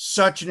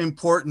such an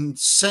important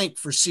sink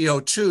for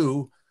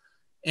CO2,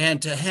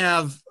 and to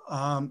have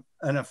an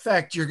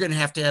effect, you're going to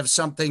have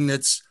something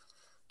that's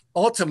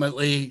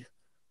ultimately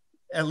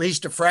at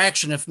least a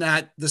fraction, if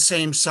not the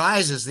same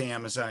size as the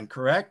Amazon,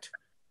 correct?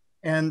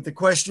 And the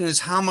question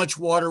is, how much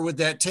water would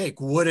that take?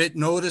 Would it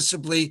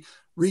noticeably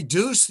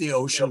reduce the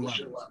ocean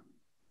level?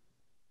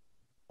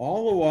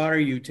 All the water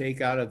you take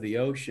out of the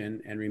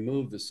ocean and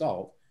remove the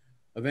salt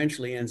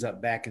eventually ends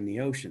up back in the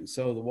ocean.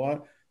 So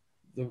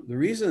the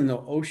reason the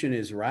ocean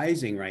is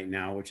rising right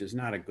now, which is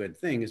not a good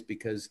thing, is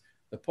because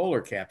the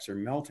polar caps are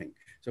melting.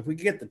 So if we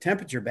could get the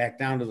temperature back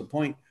down to the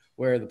point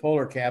where the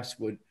polar caps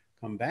would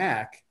come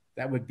back,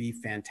 that would be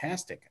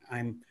fantastic.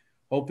 I'm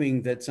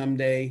hoping that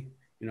someday,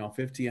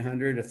 50,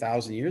 100,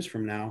 1,000 years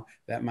from now,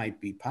 that might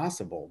be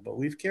possible. But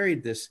we've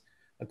carried this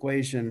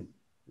equation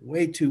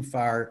way too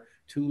far,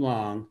 too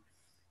long,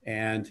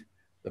 and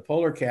the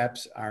polar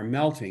caps are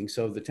melting.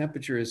 So the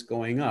temperature is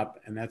going up,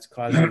 and that's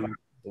causing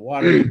the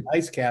water,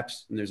 ice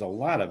caps, and there's a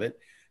lot of it,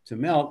 to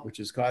melt,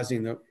 which is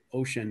causing the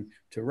ocean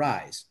to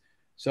rise.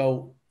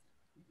 So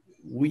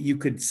you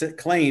could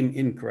claim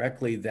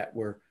incorrectly that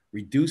we're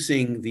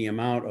reducing the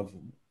amount of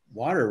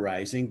water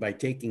rising by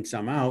taking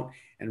some out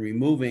and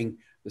removing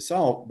the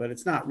salt, but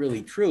it's not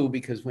really true,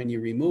 because when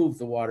you remove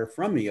the water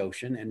from the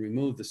ocean and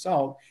remove the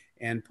salt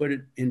and put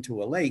it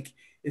into a lake,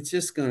 it's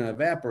just going to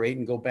evaporate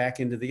and go back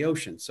into the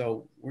ocean.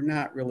 So we're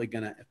not really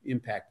going to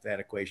impact that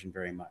equation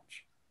very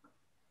much.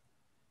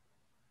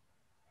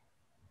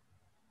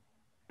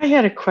 I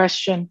had a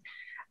question.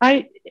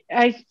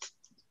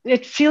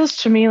 It feels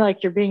to me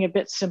like you're being a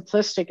bit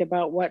simplistic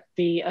about what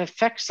the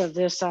effects of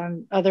this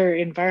on other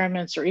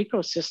environments or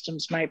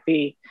ecosystems might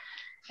be.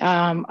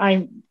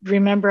 I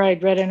remember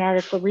I'd read an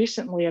article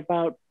recently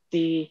about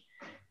the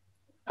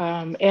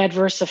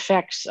adverse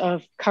effects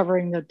of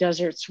covering the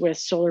deserts with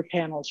solar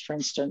panels, for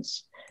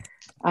instance.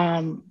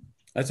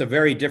 That's a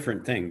very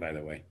different thing, by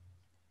the way.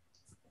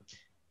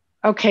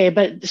 Okay,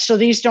 but so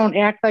these don't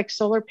act like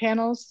solar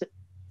panels?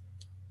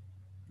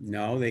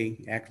 No,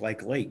 they act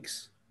like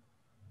lakes.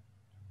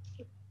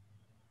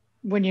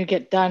 When you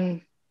get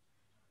done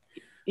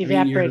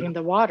evaporating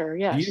the water,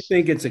 yes. Do you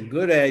think it's a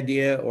good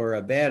idea or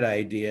a bad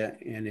idea?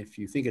 And if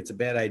you think it's a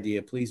bad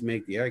idea, please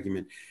make the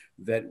argument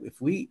that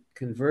if we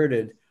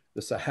converted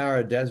the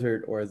Sahara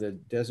Desert or the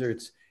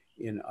deserts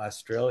in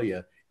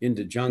Australia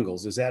into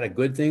jungles, is that a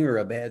good thing or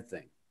a bad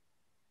thing?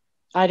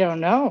 I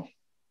don't know.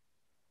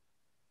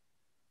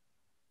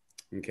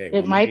 Okay.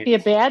 It might be a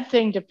bad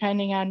thing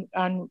depending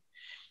on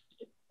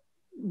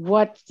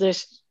what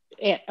this,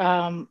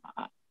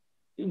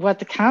 what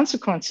the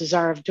consequences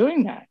are of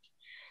doing that.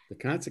 The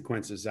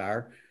consequences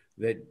are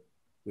that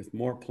with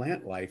more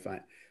plant life,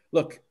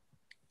 look,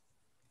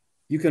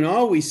 you can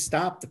always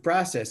stop the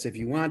process if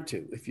you want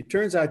to. If it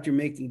turns out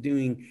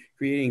you're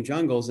creating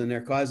jungles and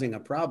they're causing a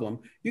problem,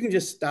 you can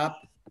just stop,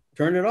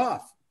 turn it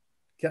off,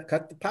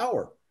 cut the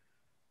power,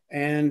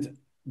 and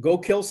go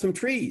kill some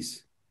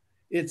trees.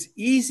 It's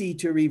easy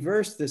to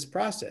reverse this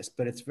process,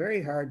 but it's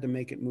very hard to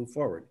make it move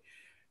forward.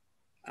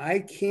 I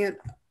can't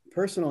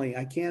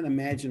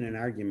imagine an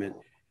argument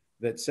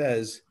that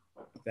says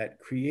that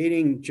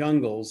creating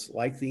jungles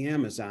like the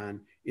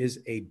Amazon is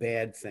a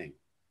bad thing.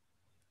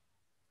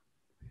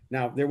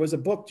 Now, there was a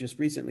book just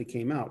recently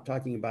came out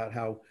talking about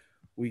how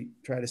we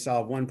try to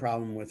solve one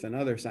problem with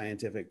another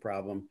scientific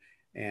problem,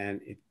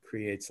 and it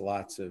creates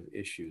lots of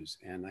issues.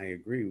 And I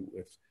agree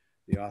with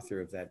the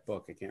author of that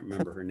book. I can't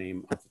remember her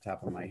name off the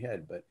top of my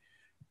head, but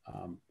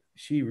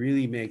she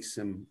really makes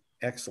some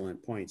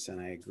excellent points,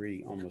 and I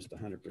agree almost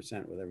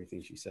 100% with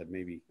everything she said,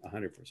 maybe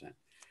 100%.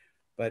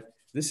 But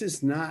this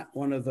is not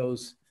one of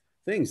those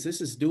things.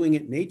 This is doing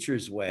it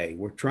nature's way.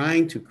 We're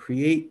trying to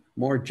create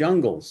more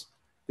jungles.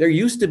 There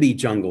used to be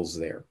jungles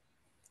there.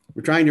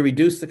 We're trying to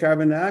reduce the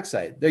carbon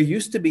dioxide. There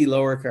used to be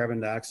lower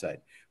carbon dioxide.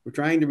 We're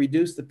trying to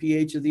reduce the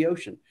pH of the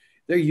ocean.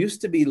 There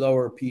used to be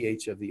lower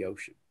pH of the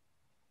ocean.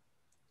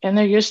 And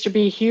there used to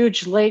be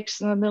huge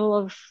lakes in the middle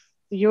of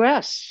the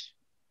US.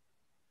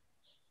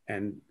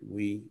 And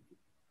we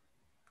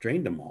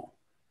drained them all.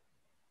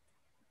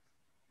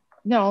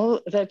 No,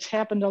 that's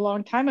happened a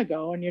long time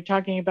ago. And you're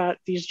talking about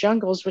these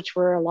jungles, which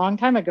were a long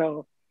time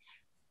ago.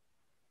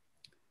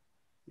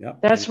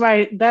 Yep. That's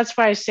why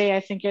I say I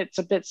think it's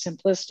a bit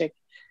simplistic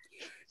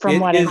from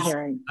what I'm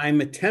hearing.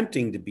 I'm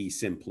attempting to be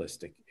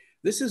simplistic.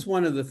 This is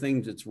one of the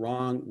things that's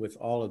wrong with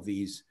all of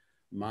these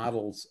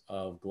models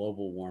of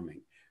global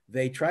warming.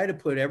 They try to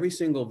put every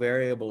single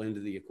variable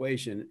into the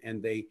equation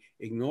and they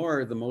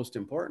ignore the most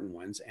important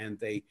ones, and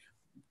they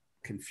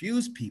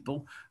confuse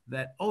people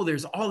that, oh,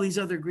 there's all these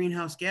other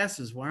greenhouse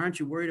gases. Why aren't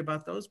you worried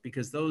about those?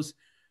 Because those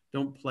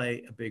don't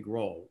play a big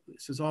role.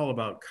 This is all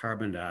about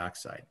carbon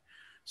dioxide.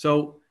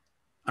 So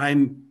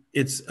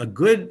it's a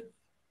good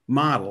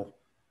model,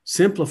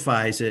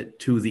 simplifies it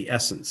to the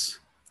essence.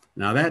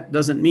 Now, that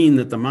doesn't mean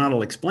that the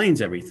model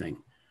explains everything,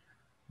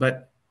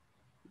 but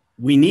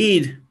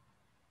we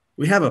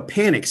have a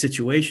panic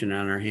situation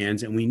on our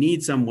hands, and we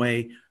need some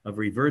way of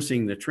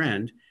reversing the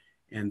trend.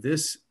 And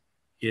this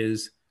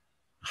is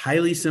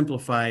highly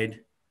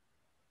simplified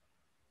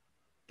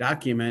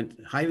document,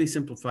 highly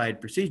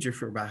simplified procedure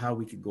for about how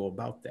we could go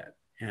about that.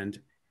 And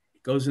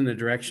it goes in the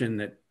direction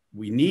that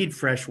we need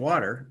fresh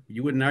water.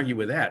 You wouldn't argue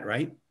with that,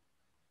 right?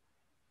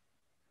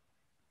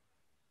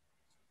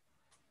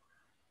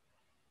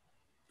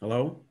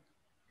 Hello?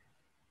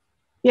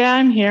 Yeah,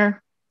 I'm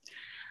here.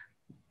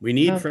 We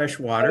need fresh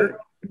water.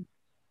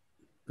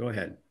 Go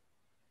ahead.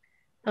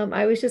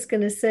 I was just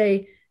going to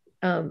say,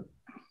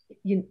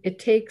 it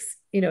takes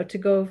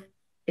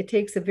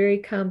a very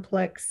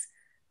complex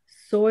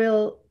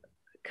soil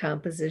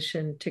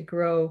composition to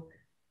grow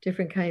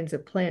different kinds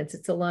of plants.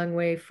 It's a long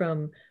way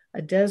from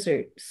a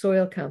desert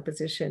soil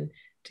composition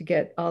to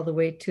get all the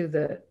way to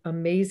the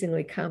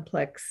amazingly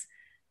complex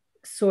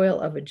soil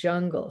of a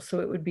jungle. So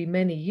it would be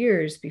many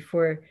years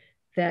before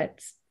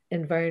that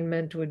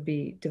environment would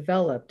be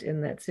developed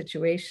in that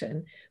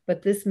situation.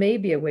 But this may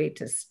be a way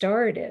to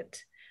start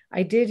it.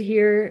 I did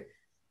hear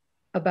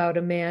about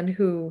a man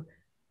who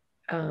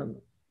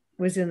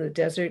was in the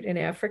desert in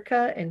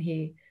Africa, and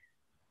he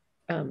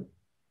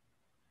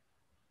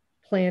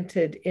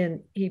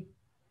he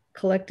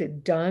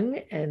collected dung,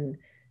 and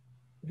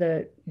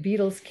the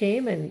beetles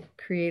came and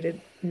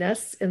created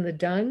nests in the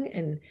dung.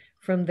 And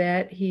from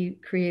that, he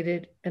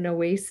created an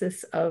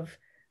oasis of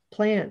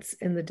plants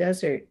in the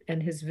desert,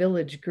 and his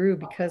village grew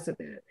because of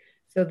it.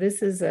 So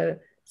this is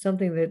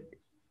something that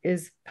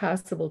is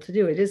possible to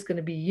do. It is going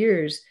to be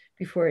years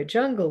before a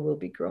jungle will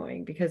be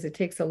growing, because it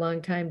takes a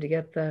long time to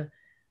get the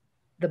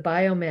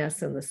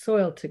biomass in the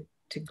soil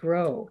to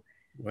grow.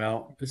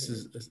 Well,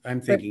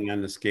 I'm thinking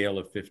on the scale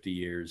of 50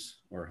 years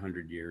or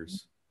 100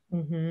 years.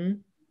 Mm-hmm.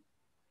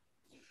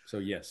 So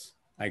yes,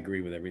 I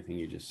agree with everything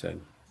you just said.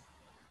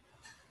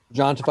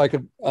 Jont, if I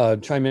could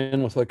chime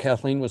in with what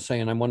Kathleen was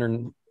saying, I'm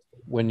wondering,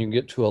 when you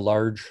get to a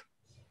large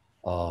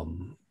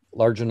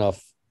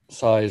enough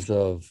size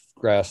of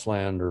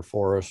grassland or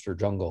forest or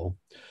jungle,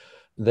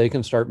 they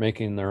can start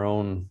making their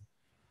own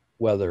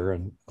weather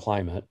and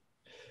climate.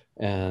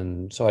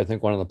 And so I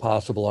think one of the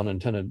possible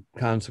unintended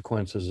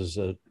consequences is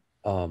that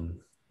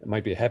it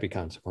might be a happy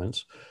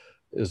consequence,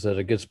 is that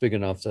it gets big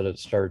enough that it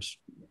starts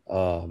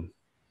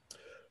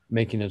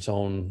making its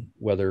own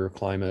weather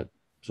climate,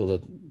 so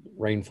that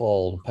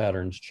rainfall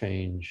patterns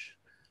change.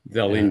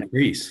 They'll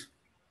increase.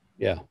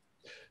 Yeah.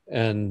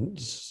 And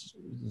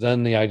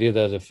then the idea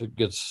that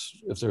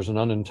if there's an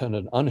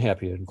unintended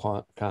unhappy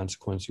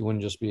consequence, you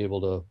wouldn't just be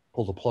able to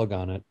pull the plug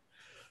on it.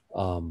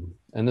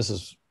 And this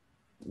is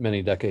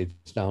many decades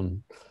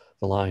down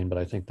the line, but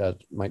I think that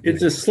might be.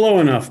 It's a slow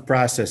enough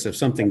process. If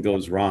something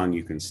goes wrong,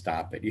 you can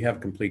stop it. You have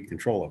complete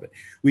control of it.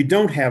 We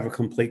don't have a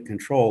complete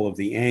control of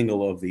the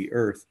angle of the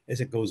Earth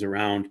as it goes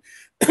around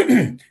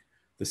the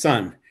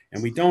sun.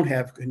 And we don't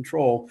have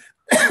control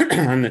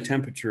on the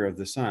temperature of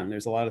the sun.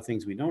 There's a lot of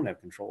things we don't have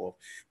control of,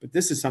 but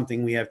this is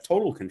something we have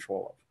total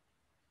control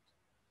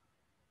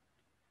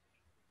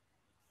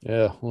of.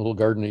 Yeah, a little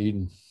Garden of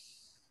Eden.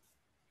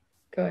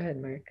 Go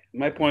ahead, Mark.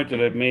 My point that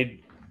I've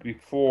made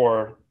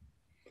before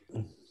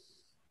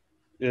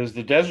is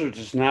the desert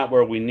is not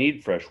where we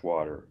need fresh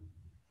water.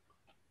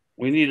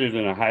 We need it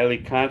in a highly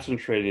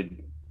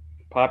concentrated,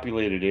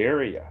 populated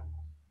area.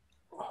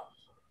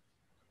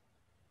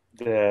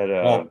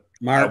 That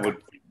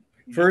Mark,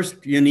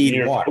 first you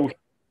need water.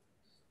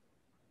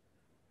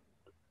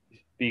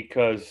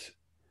 Because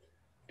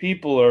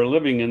people are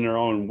living in their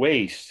own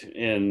waste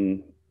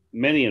in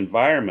many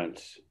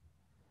environments.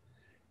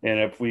 And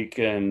if we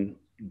can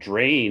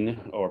drain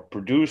or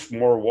produce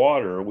more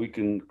water, we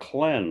can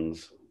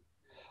cleanse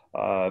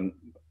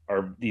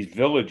these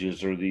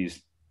villages or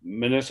these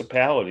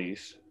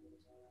municipalities.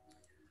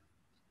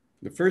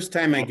 The first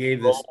time I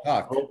gave this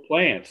talk, grow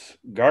plants,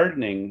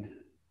 gardening,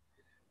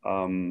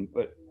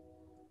 but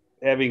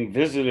having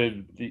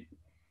visited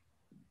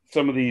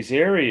some of these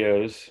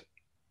areas,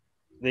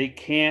 they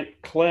can't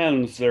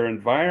cleanse their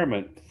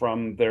environment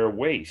from their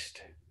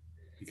waste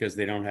because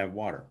they don't have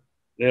water.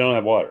 They don't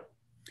have water.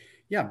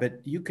 Yeah,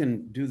 but you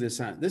can do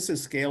this this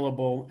is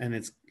scalable, and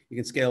you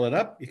can scale it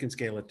up, you can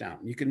scale it down.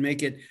 You can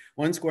make it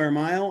 1 square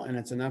mile, and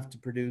it's enough to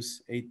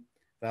produce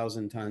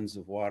 8,000 tons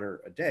of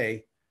water a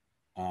day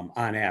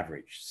on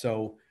average.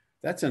 So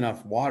that's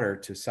enough water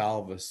to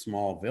solve a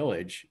small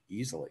village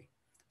easily.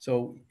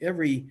 So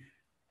every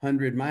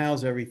 100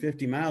 miles, every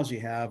 50 miles,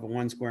 you have a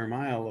 1 square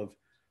mile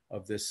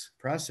of this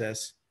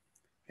process,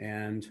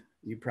 and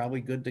you're probably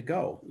good to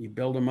go. You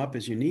build them up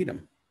as you need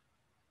them.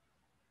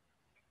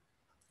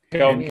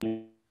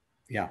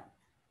 Yeah,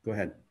 go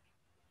ahead.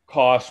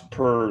 Cost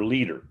per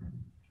liter.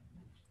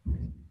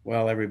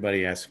 Well,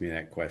 everybody asks me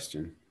that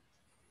question,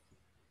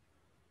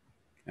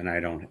 and I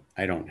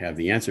don't have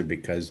the answer,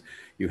 because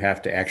you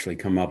have to actually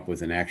come up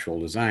with an actual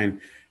design.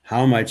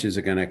 How much is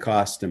it going to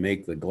cost to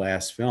make the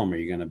glass film? Are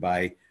you going to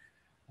buy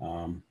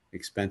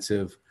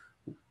expensive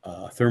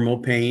thermal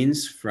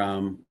panes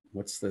from,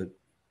 what's the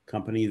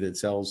company that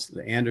sells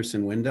the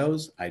Anderson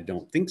windows? I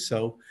don't think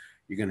so.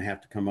 You're going to have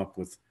to come up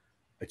with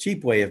a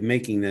cheap way of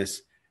making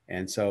this.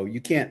 And so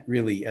you can't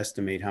really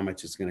estimate how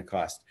much it's going to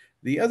cost.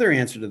 The other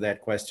answer to that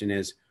question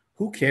is,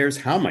 who cares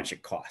how much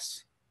it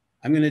costs?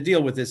 I'm going to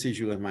deal with this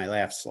issue with my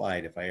last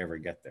slide if I ever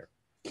get there.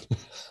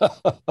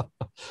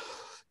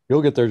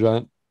 You'll get there,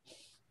 Jont.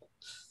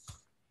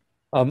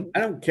 I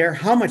don't care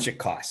how much it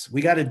costs.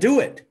 We got to do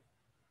it.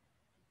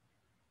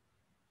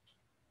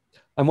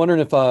 I'm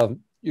wondering if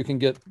you can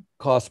get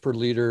cost per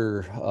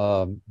liter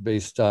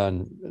based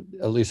on,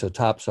 at least a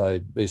top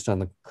side, based on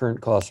the current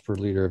cost per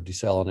liter of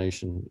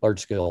desalination, large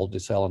scale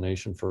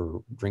desalination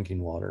for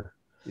drinking water.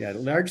 Yeah,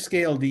 large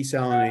scale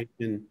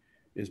desalination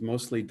is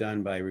mostly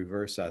done by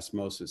reverse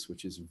osmosis,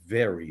 which is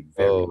very,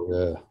 oh,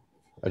 yeah.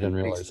 I didn't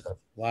realize that.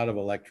 A lot of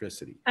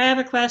electricity. I have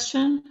a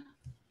question.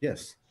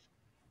 Yes.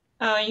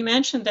 You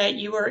mentioned that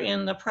you were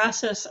in the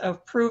process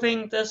of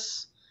proving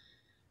this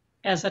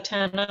as a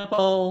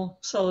tenable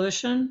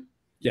solution.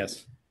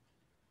 Yes.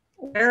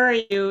 Where are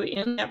you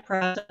in that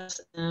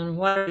process, and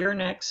what are your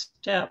next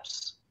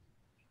steps?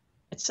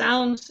 It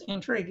sounds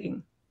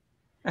intriguing.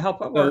 I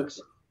hope it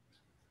works.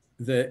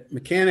 The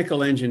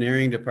mechanical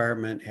engineering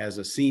department has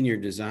a senior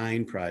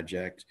design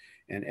project,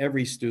 and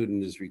every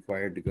student is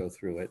required to go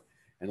through it.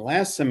 And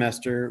last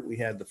semester, we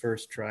had the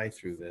first try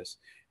through this.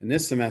 And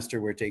this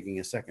semester, we're taking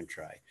a second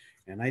try.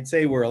 And I'd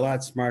say we're a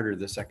lot smarter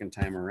the second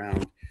time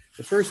around.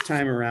 The first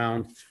time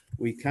around,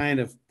 we kind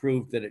of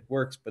proved that it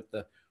works, but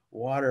the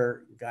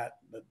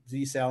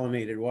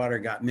desalinated water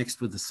got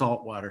mixed with the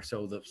salt water.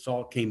 So the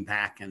salt came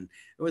back, and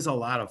it was a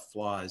lot of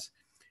flaws.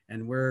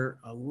 And we're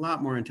a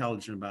lot more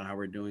intelligent about how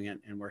we're doing it.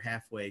 And we're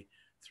halfway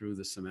through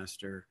the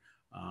semester.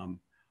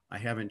 I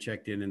haven't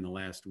checked in the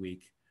last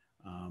week.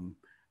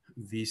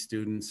 These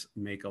students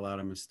make a lot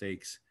of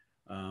mistakes,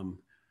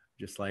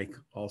 just like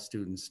all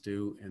students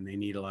do, and they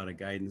need a lot of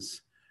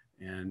guidance.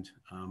 And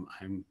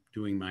I'm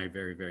doing my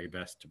very, very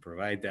best to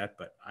provide that,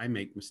 but I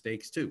make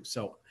mistakes too.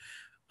 So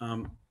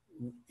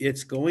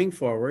it's going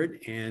forward,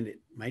 and it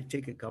might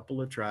take a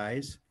couple of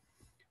tries,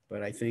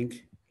 but I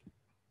think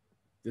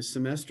this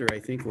semester, I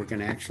think we're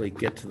going to actually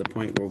get to the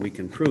point where we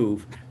can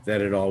prove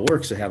that it all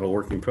works to have a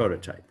working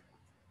prototype.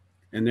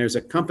 And there's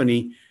a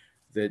company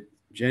that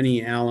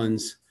Jenny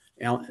Allen's,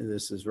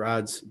 this is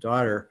Rod's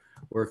daughter,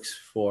 works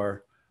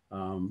for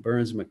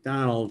Burns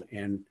McDonald,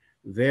 and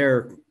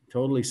they're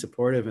totally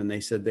supportive, and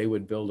they said they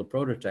would build a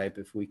prototype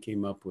if we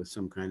came up with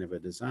some kind of a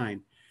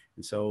design.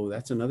 And so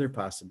that's another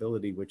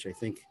possibility, which I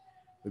think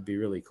would be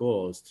really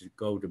cool, is to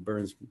go to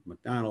Burns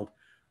McDonald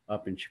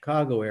up in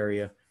Chicago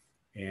area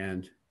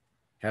and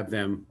have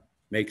them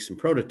make some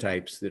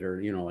prototypes that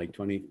are, like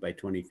 20 by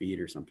 20 feet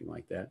or something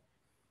like that.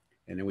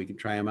 and then we can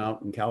try them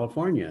out in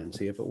California and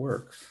see if it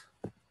works,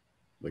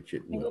 which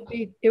it will.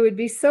 It would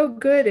be so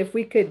good if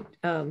we could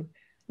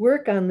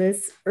work on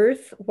this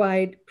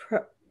earth-wide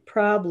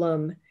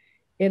problem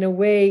in a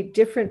way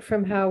different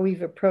from how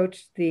we've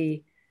approached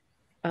the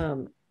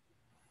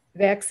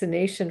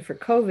vaccination for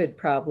COVID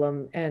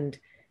problem, and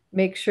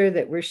make sure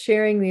that we're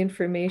sharing the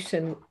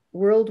information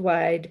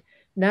worldwide,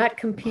 not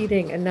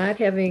competing and not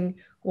having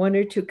one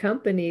or two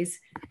companies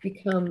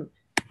become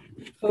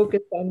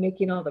focused on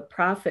making all the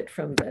profit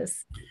from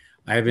this.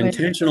 I have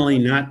intentionally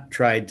not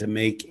tried to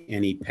make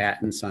any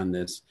patents on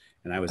this.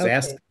 And I was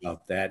asked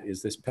about that.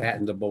 Is this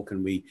patentable?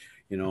 Can we,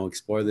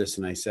 explore this?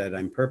 And I said,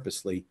 I'm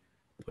purposely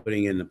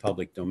putting in the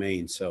public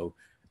domain so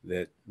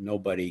that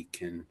nobody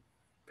can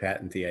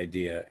patent the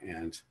idea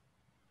and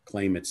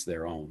claim it's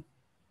their own.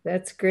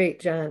 That's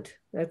great, Jont.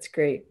 That's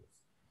great.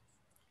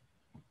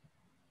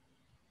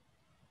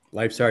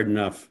 Life's hard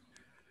enough.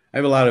 I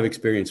have a lot of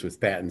experience with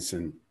patents,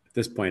 and at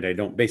this point, I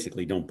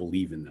basically don't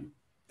believe in them.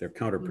 They're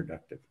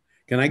counterproductive.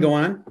 Can I go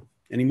on?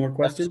 Any more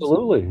questions?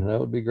 Absolutely. That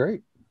would be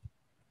great.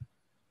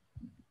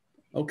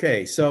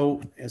 Okay,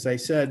 so as I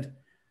said,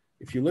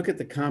 if you look at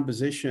the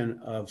composition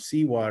of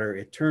seawater,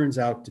 it turns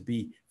out to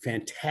be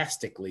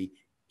fantastically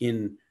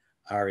in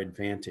our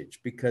advantage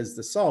because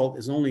the salt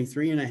is only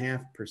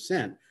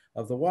 3.5%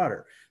 of the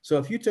water. So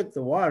if you took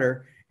the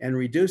water and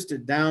reduced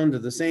it down to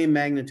the same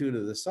magnitude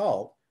of the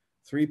salt,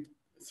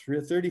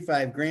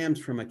 35 grams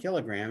from a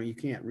kilogram, you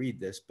can't read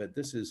this, but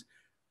this is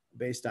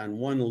based on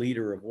 1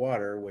 liter of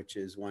water, which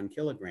is 1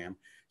 kilogram.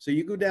 So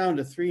you go down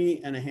to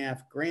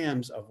 3.5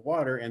 grams of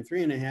water and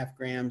 3.5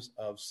 grams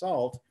of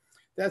salt.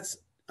 That's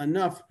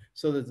enough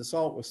so that the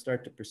salt will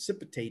start to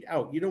precipitate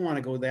out. You don't want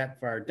to go that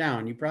far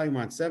down. You probably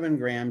want 7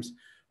 grams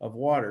of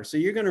water. So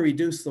you're going to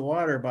reduce the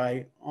water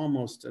by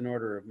almost an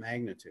order of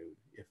magnitude,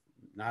 if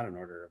not an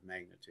order of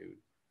magnitude.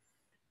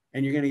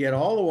 And you're going to get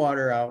all the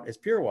water out as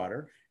pure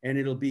water, and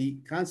it'll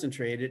be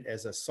concentrated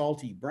as a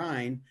salty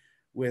brine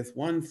with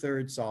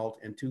 1/3 salt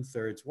and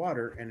 2/3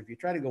 water. And if you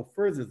try to go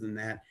further than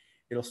that,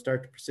 it'll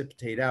start to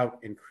precipitate out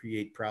and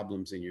create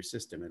problems in your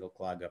system. It'll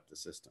clog up the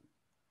system.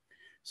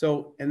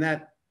 So, and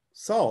that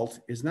salt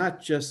is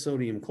not just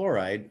sodium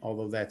chloride,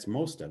 although that's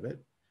most of it.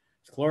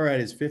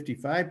 Chloride is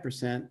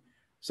 55%,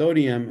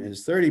 sodium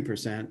is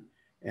 30%,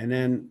 and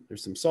then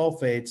there's some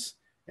sulfates,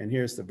 and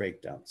here's the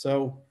breakdown.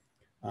 So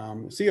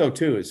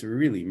CO2 is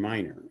really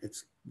minor.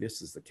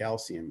 This is the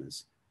calcium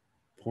is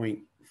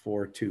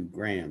 0.42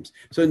 grams.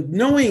 So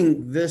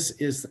knowing this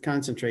is the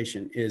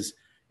concentration is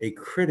a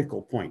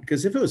critical point,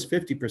 because if it was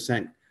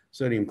 50%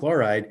 sodium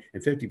chloride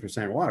and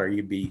 50% water,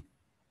 you'd be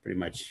pretty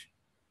much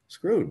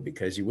screwed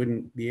because you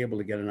wouldn't be able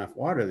to get enough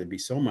water. There'd be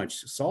so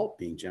much salt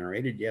being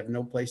generated, you have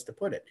no place to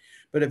put it.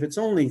 But if it's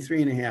only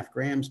 3.5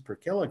 grams per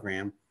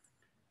kilogram,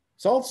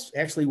 salt's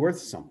actually worth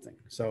something.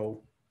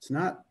 So it's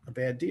not a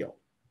bad deal.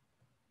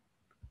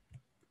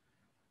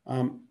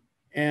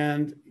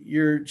 And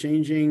you're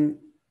changing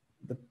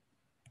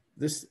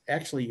this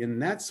actually in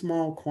that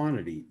small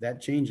quantity, that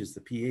changes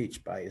the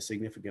pH by a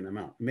significant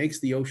amount. It makes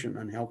the ocean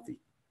unhealthy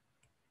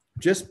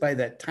just by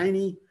that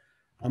tiny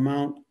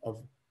amount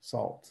of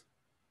salt.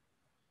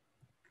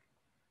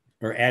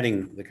 Or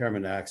adding the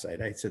carbon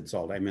dioxide. I said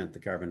salt, I meant the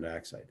carbon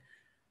dioxide.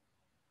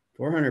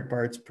 400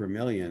 parts per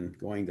million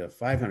going to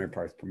 500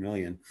 parts per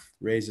million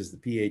raises the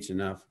pH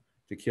enough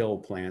to kill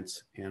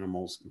plants,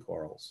 animals, and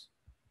corals.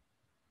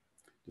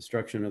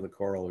 Destruction of the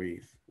coral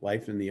reef.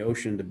 Life in the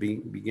ocean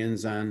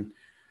begins on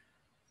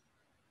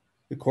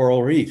the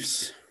coral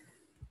reefs.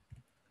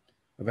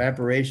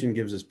 Evaporation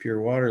gives us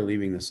pure water,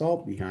 leaving the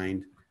salt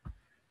behind.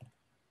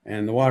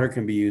 And the water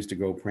can be used to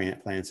grow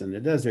plants in the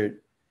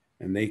desert,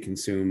 and they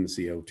consume the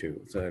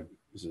CO2. So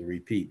this is a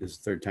repeat. This is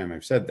the 3rd time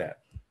I've said that.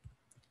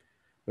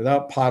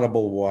 Without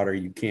potable water,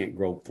 you can't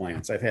grow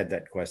plants. I've had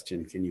that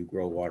question. Can you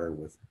grow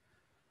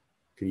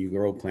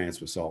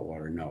plants with salt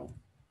water? No.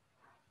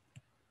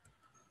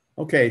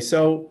 Okay,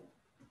 so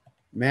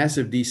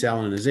massive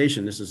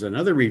desalination. This is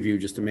another review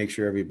just to make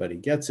sure everybody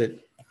gets it.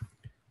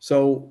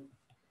 So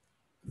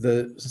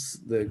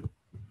the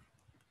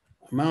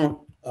amount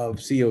of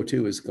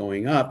CO2 is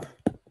going up.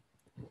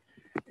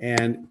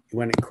 And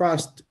when it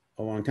crossed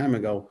a long time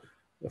ago,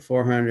 the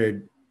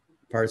 400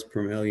 parts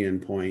per million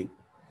point,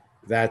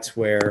 that's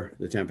where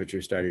the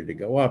temperature started to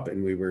go up,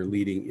 and we were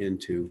leading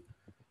into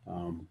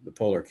the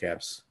polar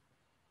caps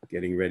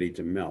getting ready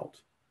to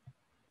melt.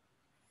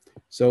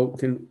 So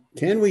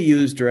can we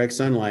use direct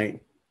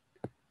sunlight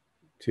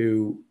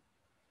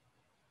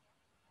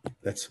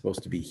that's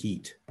supposed to be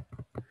heat,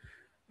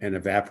 and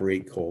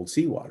evaporate cold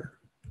seawater?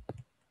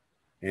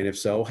 And if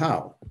so,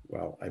 how?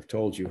 Well, I've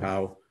told you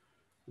how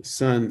the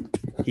sun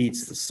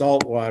heats the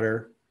salt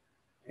water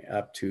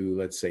up to,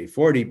 let's say,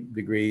 40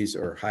 degrees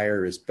or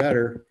higher is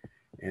better.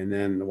 And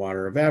then the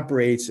water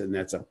evaporates, and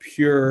that's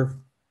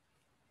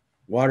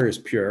water is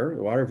pure.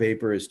 The water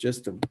vapor is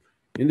just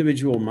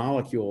individual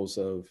molecules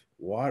of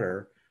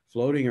water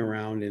floating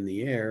around in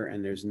the air,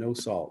 and there's no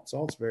salt.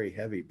 Salt's very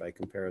heavy by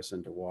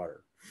comparison to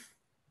water.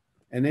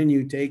 And then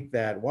you take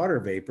that water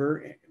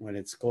vapor when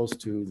it's close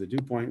to the dew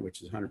point,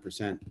 which is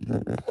 100%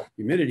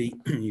 humidity,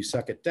 you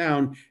suck it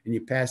down and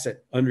you pass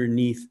it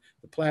underneath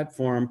the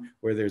platform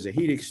where there's a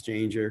heat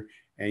exchanger,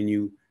 and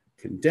you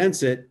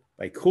condense it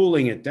by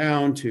cooling it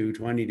down to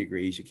 20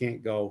 degrees. You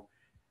can't go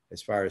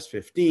as far as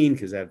 15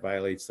 because that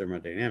violates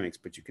thermodynamics,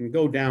 but you can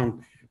go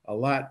down a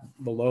lot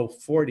below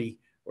 40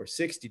 or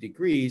 60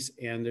 degrees,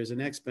 and there's an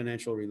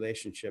exponential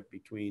relationship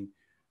between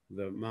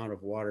the amount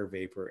of water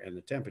vapor and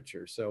the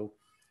temperature. So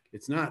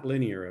it's not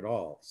linear at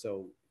all.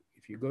 So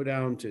if you go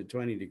down to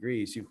 20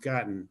 degrees, you've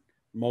gotten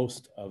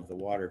most of the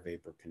water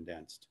vapor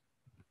condensed.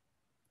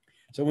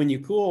 So when you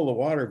cool the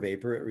water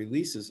vapor, it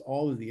releases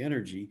all of the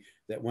energy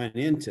that went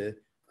into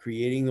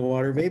creating the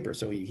water vapor.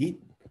 So you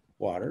heat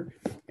water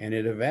and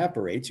it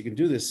evaporates. You can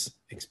do this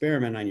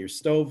experiment on your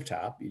stove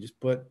top. You just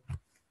put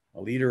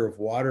a liter of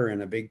water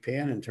in a big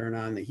pan and turn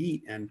on the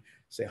heat and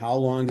say, how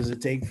long does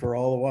it take for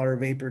all the water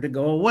vapor to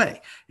go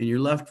away? And you're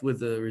left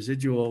with the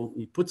residual.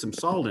 You put some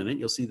salt in it,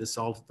 you'll see the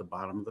salt at the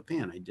bottom of the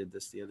pan. I did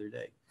this the other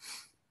day.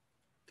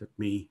 It took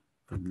me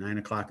from 9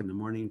 o'clock in the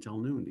morning until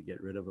noon to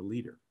get rid of a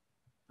liter.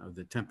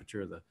 The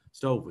temperature of the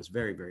stove was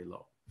very, very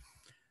low.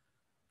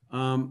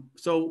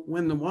 So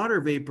when the water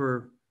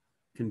vapor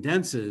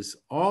condenses,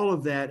 all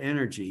of that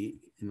energy,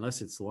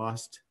 unless it's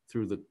lost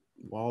through the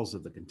walls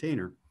of the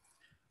container,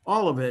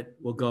 all of it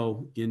will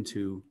go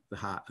into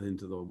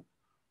the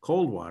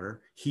cold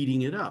water,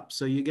 heating it up.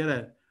 So you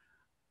get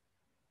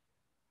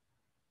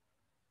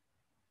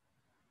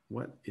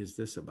what is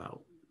this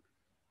about?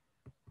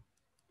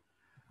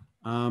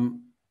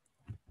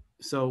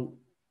 So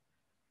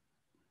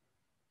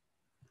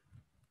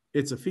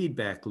it's a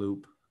feedback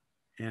loop.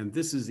 And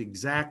this is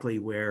exactly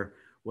where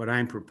what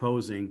I'm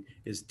proposing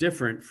is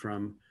different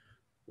from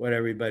what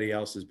everybody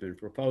else has been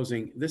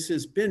proposing. This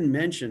has been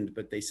mentioned,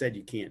 but they said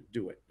you can't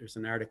do it. There's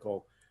an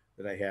article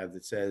that I have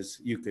that says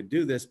you could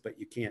do this, but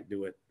you can't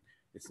do it.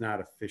 It's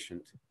not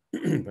efficient,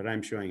 but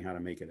I'm showing how to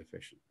make it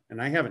efficient.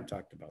 And I haven't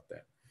talked about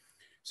that.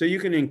 So you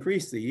can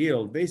increase the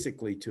yield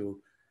basically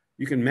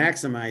you can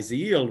maximize the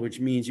yield, which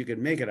means you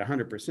can make it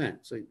 100%.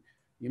 So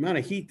the amount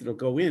of heat that'll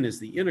go in is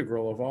the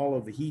integral of all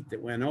of the heat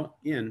that went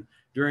in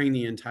during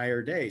the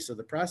entire day. So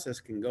the process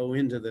can go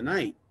into the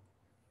night.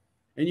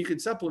 And you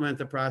could supplement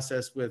the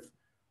process with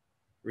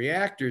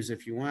reactors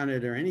if you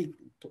wanted, or any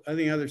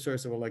other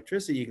source of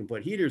electricity. You can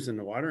put heaters in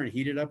the water and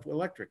heat it up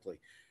electrically.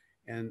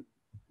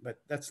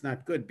 But that's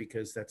not good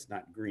because that's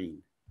not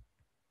green.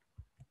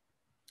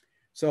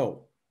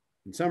 So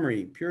in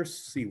summary, pure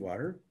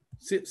seawater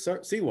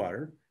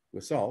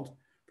with salt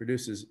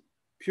produces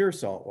pure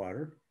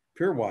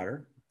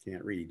water,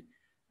 can't read,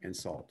 and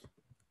salt.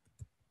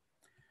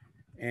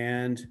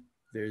 And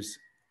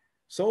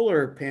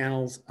solar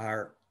panels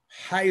are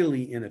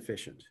highly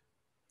inefficient.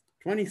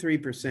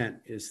 23%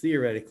 is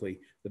theoretically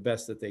the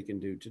best that they can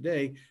do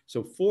today.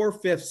 So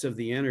 4/5 of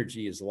the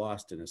energy is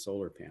lost in a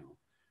solar panel.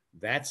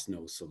 That's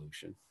no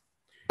solution.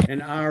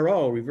 And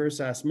RO, reverse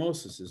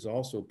osmosis, is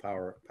also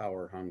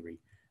power hungry.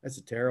 That's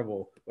a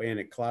terrible way, and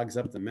it clogs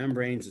up the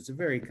membranes. It's a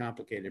very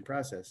complicated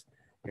process.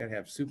 You gotta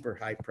have super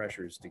high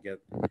pressures to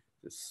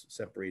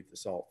separate the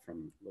salt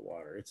from the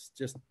water. It's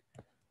just,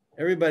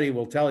 everybody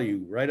will tell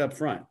you right up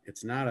front,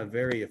 it's not a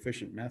very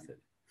efficient method.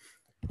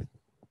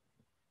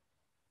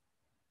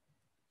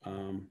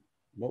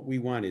 What we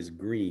want is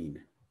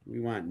green. We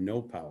want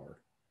no power.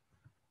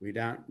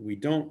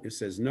 It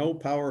says no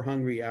power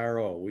hungry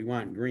RO. We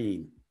want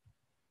green.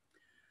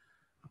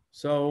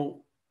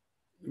 So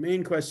the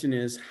main question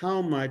is,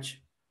 how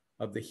much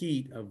of the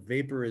heat of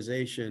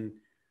vaporization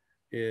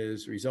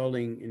is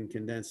resulting in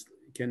condensed?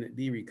 Can it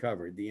be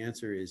recovered? The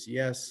answer is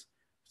yes.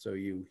 So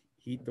you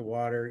heat the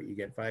water, you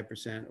get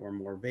 5% or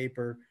more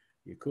vapor,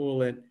 you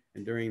cool it,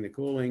 and during the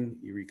cooling,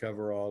 you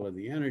recover all of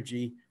the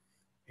energy.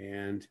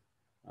 And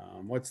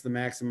what's the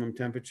maximum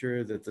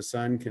temperature that the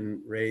sun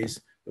can raise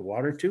the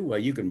water to? Well,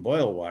 you can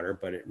boil water,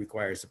 but it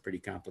requires a pretty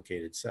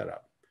complicated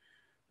setup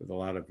with a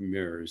lot of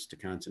mirrors to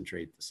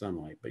concentrate the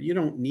sunlight. But you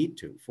don't need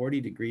to. 40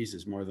 degrees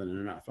is more than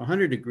enough.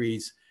 100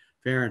 degrees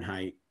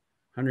Fahrenheit,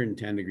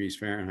 110 degrees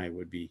Fahrenheit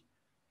would be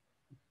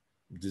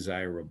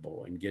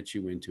desirable and get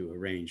you into a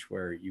range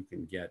where you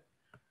can get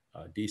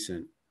a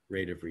decent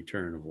rate of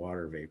return of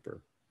water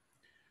vapor.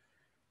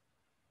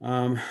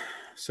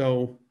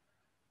 So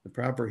the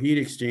proper heat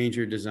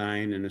exchanger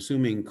design, and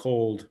assuming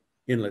cold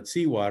inlet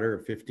seawater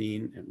of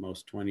 15, at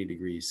most 20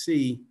 degrees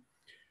C,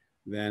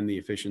 then the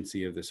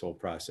efficiency of this whole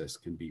process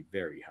can be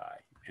very high.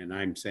 And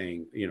I'm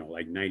saying,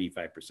 like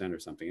 95% or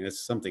something. That's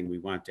something we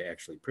want to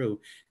actually prove.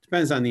 It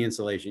depends on the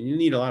insulation. You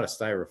need a lot of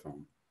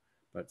styrofoam,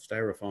 but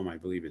styrofoam, I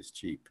believe, is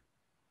cheap.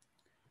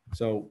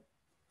 So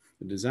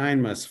the design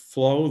must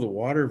flow the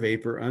water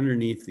vapor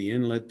underneath the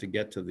inlet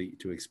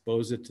to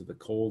expose it to the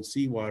cold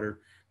seawater,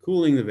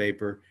 cooling the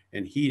vapor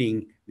and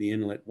heating the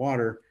inlet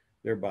water,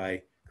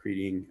 thereby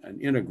creating an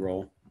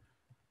integral.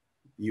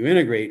 You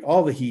integrate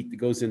all the heat that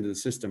goes into the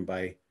system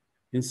by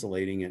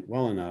insulating it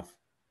well enough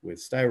with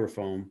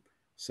styrofoam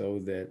so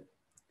that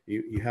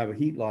you have a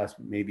heat loss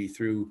maybe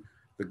through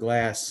the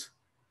glass.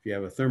 If you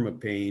have a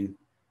thermopane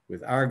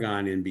with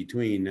argon in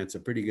between, that's a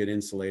pretty good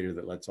insulator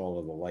that lets all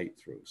of the light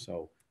through.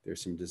 So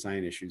there's some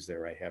design issues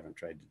there I haven't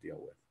tried to deal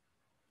with.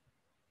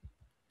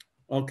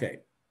 Okay,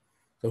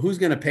 so who's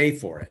going to pay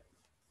for it?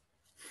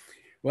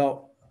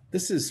 Well,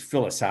 this is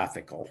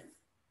philosophical.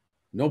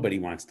 Nobody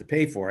wants to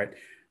pay for it,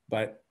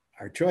 but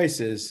our choice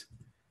is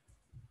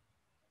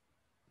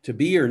to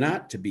be or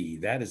not to be.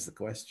 That is the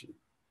question.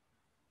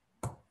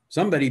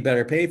 Somebody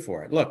better pay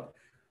for it. Look,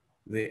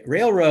 the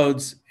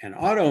railroads and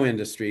auto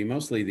industry,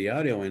 mostly the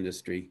auto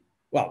industry,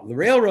 well, the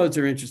railroads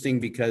are interesting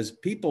because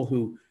people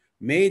who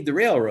made the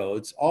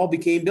railroads all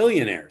became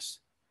billionaires.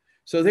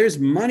 So there's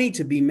money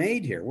to be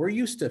made here. We're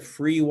used to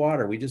free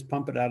water. We just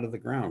pump it out of the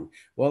ground.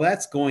 Well,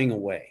 that's going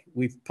away.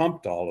 We've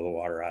pumped all of the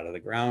water out of the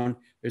ground.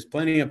 There's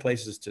plenty of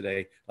places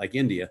today, like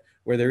India,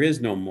 where there is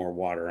no more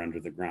water under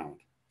the ground.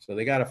 So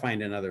they got to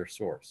find another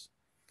source.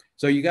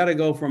 So you got to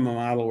go from a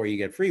model where you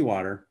get free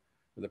water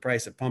for the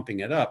price of pumping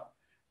it up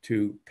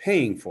to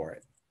paying for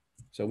it.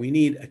 So we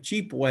need a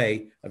cheap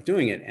way of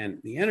doing it. And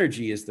the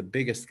energy is the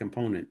biggest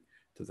component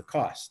to the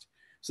cost.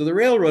 So the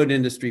railroad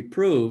industry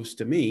proves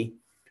to me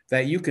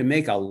that you can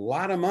make a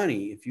lot of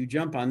money if you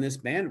jump on this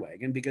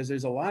bandwagon because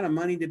there's a lot of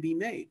money to be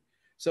made.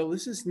 So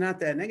this is not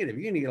that negative.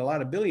 You're going to get a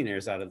lot of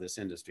billionaires out of this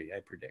industry,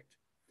 I predict.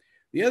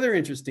 The other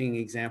interesting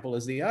example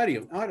is the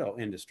auto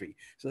industry.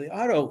 So the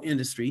auto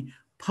industry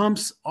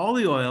pumps all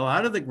the oil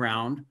out of the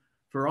ground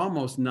for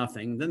almost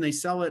nothing. Then they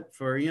sell it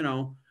for,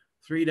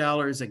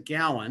 $3 a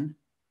gallon.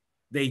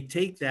 They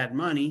take that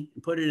money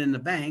and put it in the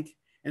bank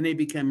and they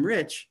become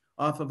rich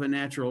off of a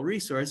natural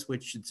resource,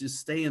 which should just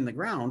stay in the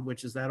ground,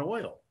 which is that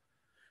oil.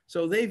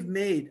 So they've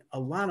made a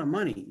lot of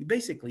money.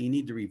 Basically, you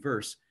need to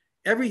reverse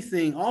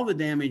everything, all the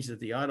damage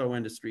that the auto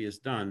industry has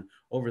done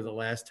over the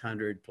last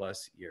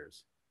 100+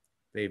 years.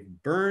 They've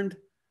burned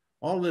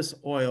all this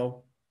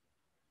oil,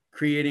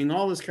 creating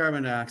all this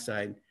carbon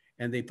dioxide,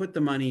 and they put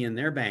the money in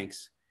their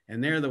banks,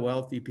 and they're the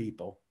wealthy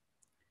people.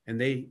 And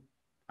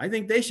I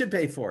think they should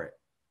pay for it.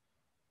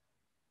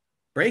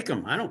 Break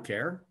them, I don't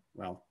care.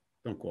 Well,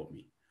 don't quote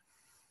me.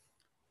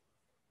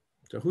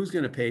 So who's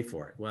going to pay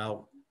for it?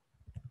 Well,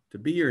 to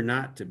be or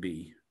not to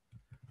be,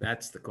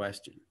 that's the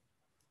question.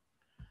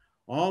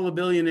 All the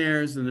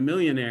billionaires and the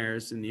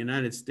millionaires in the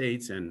United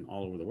States and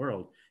all over the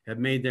world have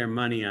made their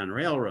money on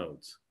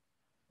railroads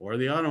or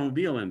the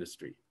automobile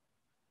industry.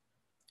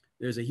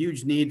 There's a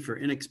huge need for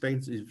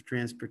inexpensive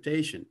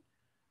transportation,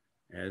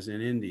 as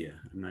in India.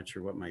 I'm not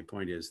sure what my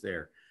point is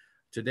there.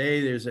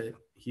 Today, there's a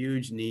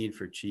huge need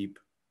for cheap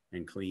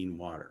and clean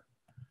water.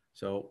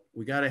 So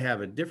we got to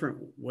have a different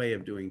way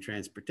of doing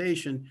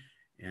transportation.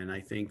 And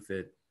I think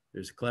that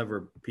there's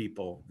clever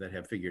people that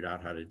have figured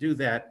out how to do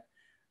that.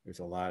 There's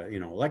a lot of,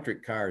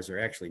 electric cars are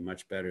actually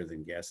much better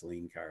than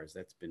gasoline cars.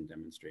 That's been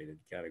demonstrated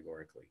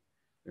categorically.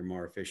 They're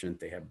more efficient.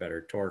 They have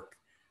better torque.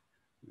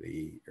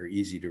 They are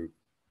easy to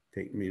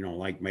take,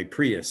 like my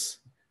Prius.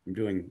 I'm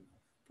doing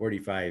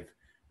 45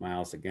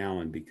 miles a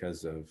gallon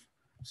because of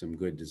some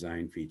good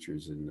design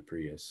features in the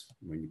Prius.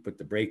 When you put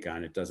the brake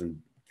on, it doesn't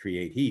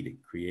create heat.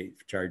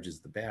 It charges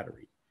the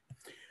battery.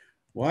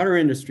 Water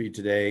industry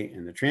today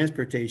and the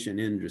transportation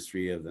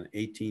industry of the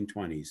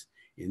 1820s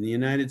in the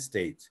United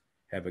States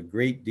have a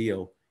great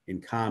deal in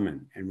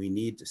common, and we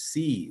need to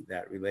see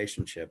that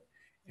relationship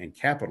and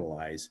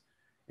capitalize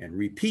and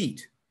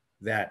repeat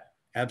that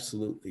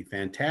absolutely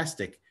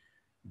fantastic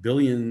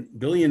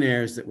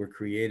billionaires that were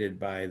created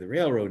by the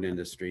railroad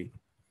industry.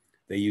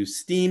 They use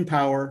steam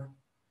power,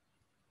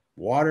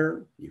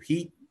 water, you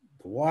heat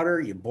the water,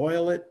 you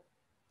boil it,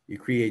 you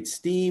create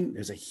steam.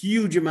 There's a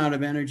huge amount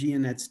of energy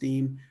in that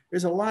steam.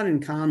 There's a lot in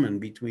common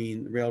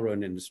between the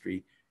railroad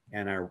industry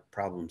and our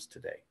problems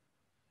today.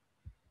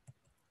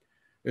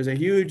 There's a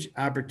huge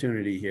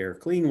opportunity here.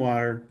 Clean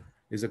water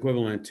is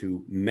equivalent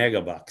to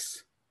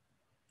megabucks.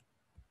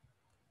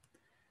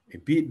 A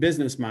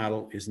business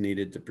model is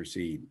needed to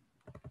proceed,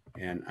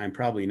 and I'm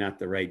probably not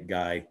the right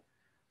guy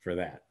for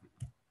that.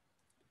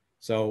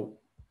 So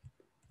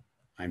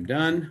I'm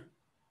done,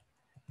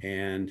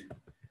 and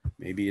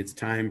maybe it's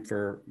time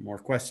for more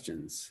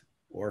questions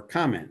or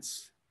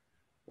comments.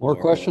 More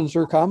questions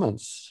or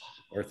comments.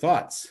 Or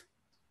thoughts.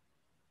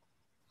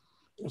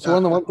 So one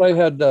of the ones I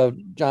had,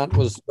 Jont,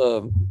 was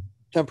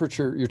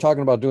temperature. You're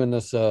talking about doing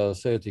this,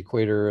 say at the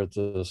equator, at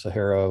the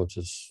Sahara, which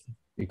is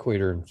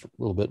equator and a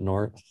little bit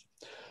north,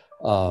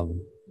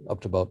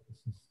 up to about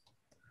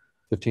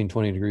 15,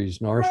 20 degrees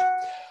north.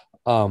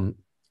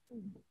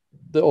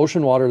 The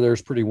ocean water there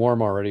is pretty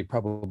warm already,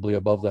 probably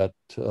above that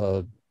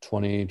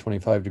 20,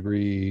 25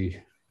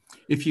 degree.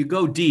 If you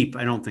go deep,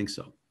 I don't think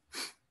so.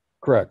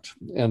 Correct.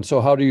 And so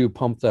how do you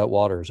pump that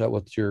water? Is that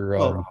what your...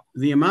 Well,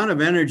 the amount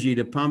of energy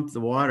to pump the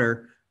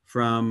water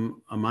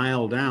from a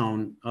mile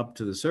down up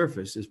to the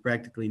surface is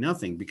practically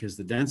nothing because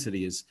the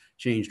density has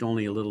changed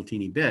only a little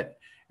teeny bit.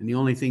 And the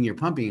only thing you're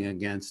pumping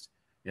against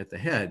at the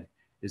head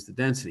is the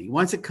density.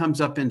 Once it comes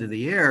up into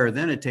the air,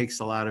 then it takes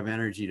a lot of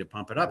energy to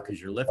pump it up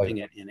because you're lifting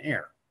it in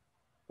air.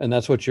 And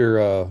that's what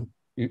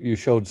you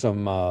showed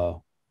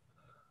some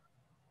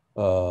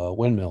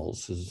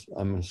windmills.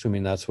 I'm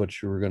assuming that's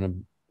what you were going to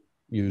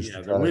used.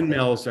 Yeah, the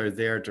windmills are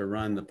there to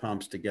run the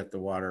pumps to get the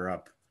water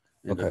up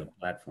into Okay. the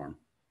platform.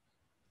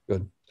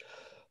 Good.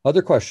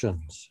 Other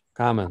questions,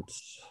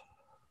 comments?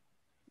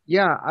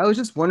 Yeah, I was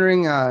just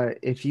wondering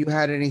if you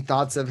had any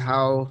thoughts of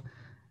how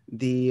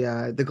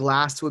the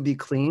glass would be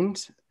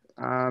cleaned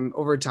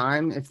over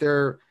time,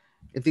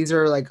 if these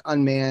are like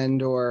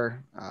unmanned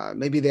or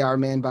maybe they are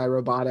manned by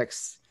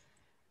robotics.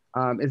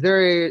 Is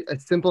there a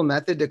simple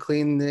method to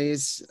clean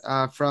these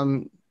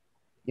from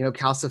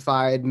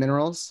calcified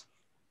minerals?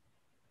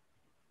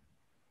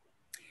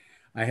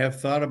 I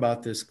have thought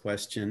about this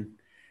question,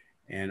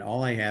 and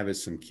all I have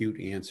is some cute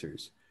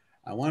answers.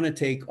 I want to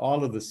take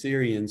all of the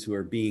Syrians who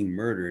are being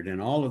murdered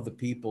and all of the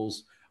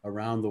peoples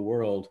around the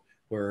world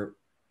who are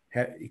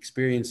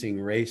experiencing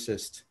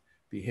racist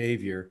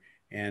behavior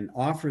and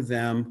offer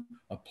them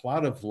a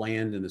plot of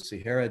land in the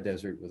Sahara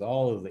Desert with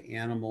all of the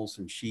animals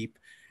and sheep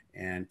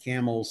and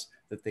camels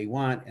that they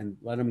want, and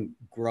let them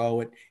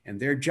grow it. And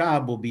their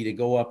job will be to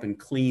go up and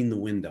clean the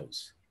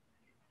windows.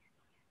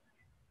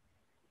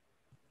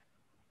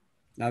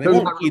 Now they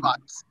won't keep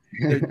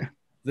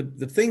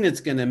the thing that's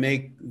going to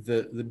make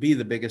be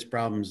the biggest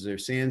problems are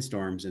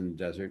sandstorms in the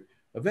desert.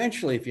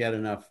 Eventually, if you had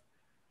enough,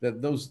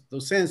 those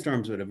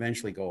sandstorms would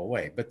eventually go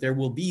away, but there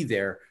will be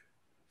there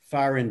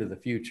far into the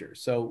future.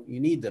 So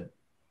you need to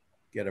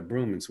get a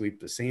broom and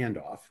sweep the sand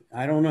off.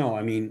 I don't know.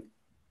 I mean,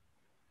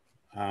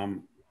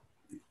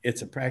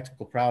 it's a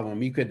practical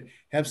problem. You could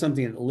have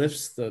something that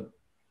lifts the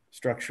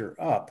structure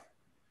up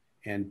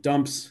and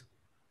dumps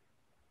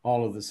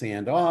all of the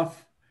sand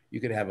off. You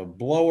could have a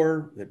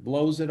blower that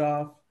blows it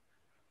off.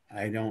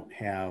 I don't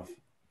have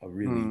a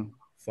really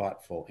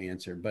thoughtful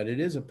answer, but it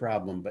is a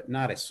problem, but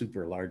not a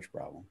super large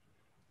problem.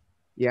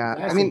 Yeah,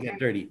 I mean, get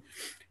dirty.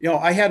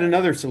 I had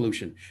another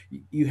solution.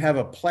 You have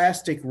a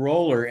plastic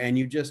roller and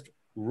you just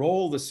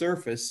roll the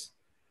surface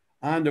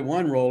onto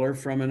one roller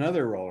from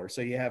another roller.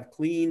 So you have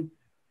clean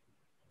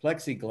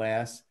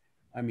plexiglass.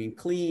 I mean,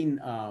 clean,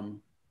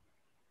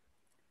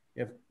 you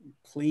have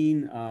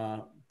clean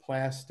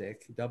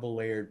plastic, double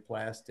layered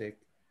plastic.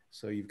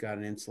 So you've got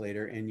an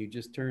insulator and you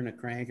just turn a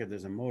crank, or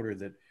there's a motor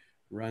that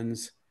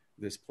runs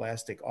this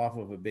plastic off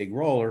of a big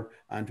roller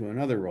onto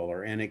another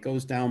roller, and it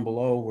goes down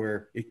below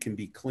where it can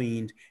be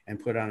cleaned and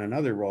put on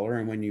another roller.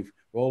 And when you've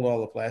rolled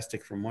all the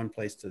plastic from one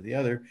place to the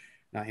other,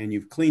 and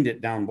you've cleaned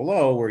it down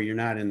below where you're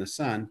not in the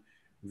sun,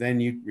 then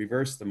you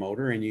reverse the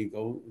motor and you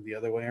go the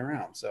other way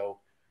around. So,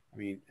 I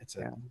mean, it's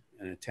an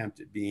attempt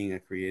at being a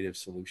creative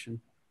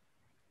solution.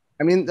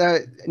 I mean,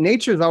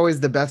 nature is always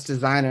the best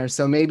designer.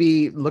 So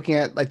maybe looking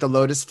at like the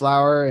lotus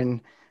flower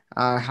and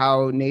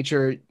how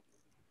nature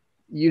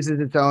uses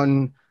its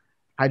own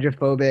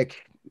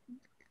hydrophobic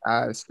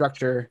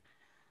structure.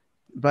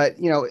 But,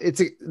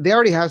 they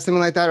already have something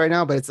like that right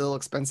now, but it's a little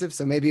expensive.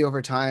 So maybe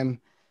over time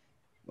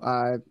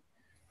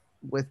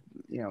with,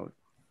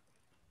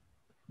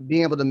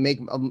 being able to make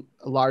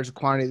a large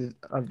quantity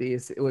of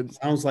these, it would.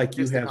 Sounds like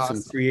you have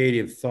some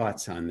creative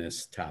thoughts on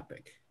this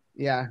topic.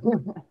 Yeah.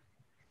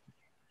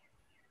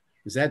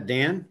 Is that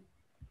Dan?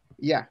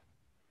 Yeah.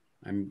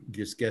 I'm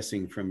just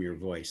guessing from your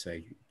voice.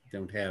 I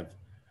don't have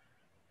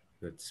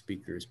the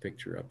speaker's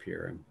picture up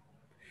here.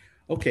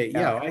 Okay,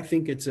 yeah, I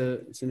think it's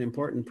an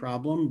important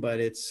problem, but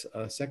it's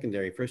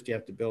secondary. First, you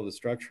have to build a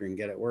structure and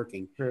get it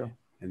working. True.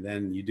 And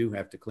then you do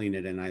have to clean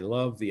it. And I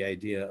love the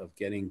idea of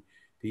getting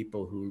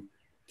people who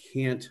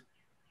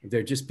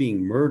they're just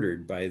being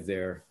murdered by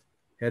their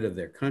head of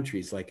their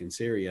countries, like in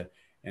Syria,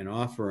 and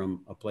offer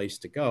them a place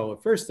to go.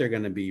 At first, they're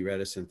going to be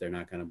reticent. They're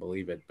not going to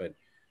believe it. But,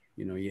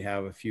 you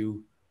have a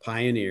few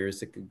pioneers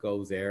that could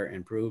go there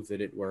and prove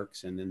that it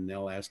works, and then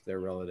they'll ask their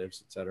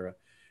relatives, et cetera.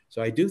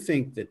 So I do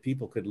think that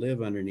people could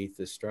live underneath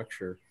this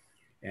structure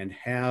and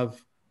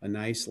have a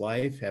nice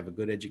life, have a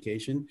good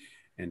education.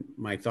 And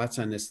my thoughts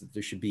on this, that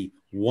there should be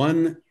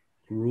one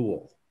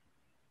rule.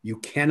 You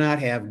cannot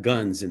have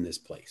guns in this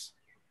place.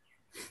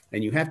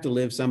 And you have to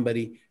live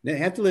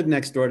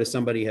next door to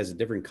somebody who has a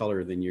different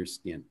color than your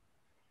skin.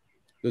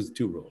 Those are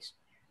two rules.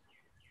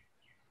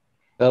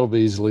 That'll be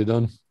easily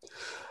done.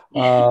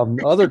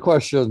 Other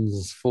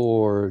questions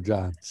for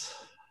Jont?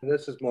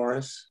 This is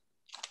Morris.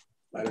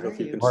 I don't know if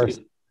you can Morris.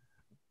 see.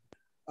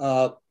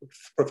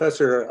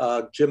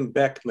 Professor Jim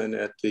Beckman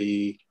at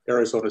the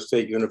Arizona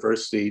State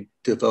University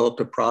developed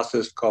a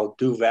process called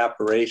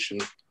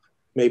devaporation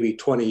maybe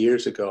 20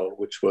 years ago,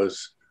 which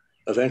was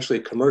eventually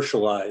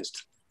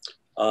commercialized.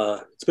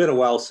 It's been a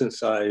while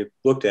since I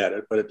looked at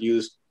it, but it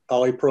used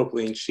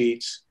polypropylene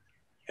sheets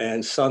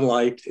and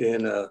sunlight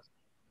in a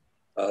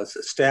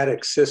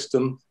static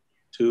system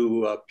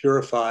to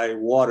purify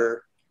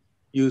water,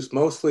 used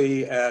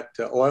mostly at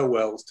oil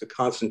wells to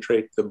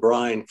concentrate the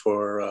brine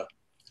for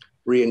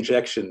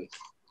reinjection.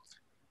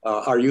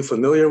 Are you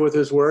familiar with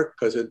his work?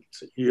 Because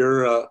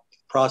your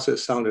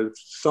process sounded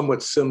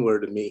somewhat similar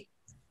to me.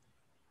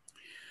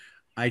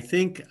 I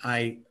think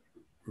I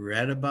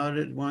read about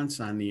it once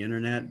on the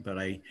internet, but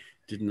I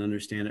didn't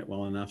understand it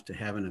well enough to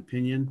have an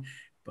opinion.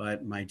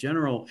 But my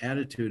general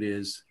attitude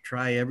is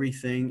try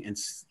everything and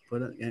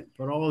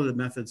put all of the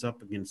methods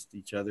up against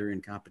each other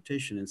in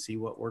competition and see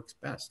what works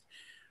best.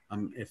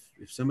 If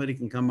somebody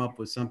can come up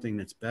with something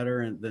that's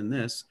better than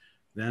this,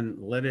 then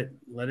let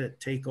it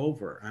take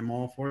over. I'm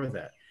all for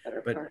that.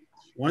 But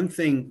one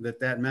thing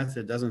that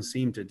method doesn't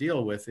seem to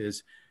deal with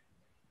is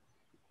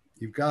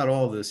you've got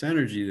all this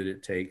energy that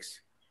it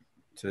takes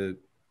to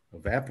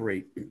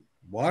evaporate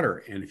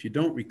water. And if you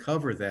don't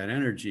recover that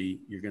energy,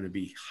 you're going to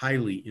be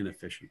highly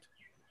inefficient.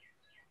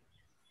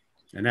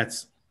 And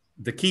that's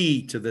the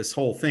key to this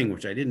whole thing,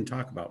 which I didn't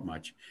talk about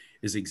much,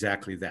 is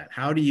exactly that.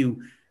 How do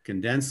you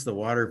condense the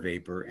water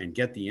vapor and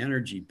get the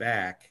energy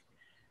back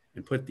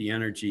and put the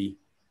energy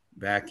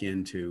back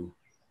into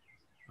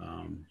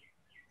the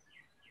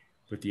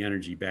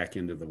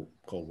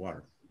cold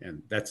water?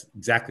 And that's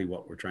exactly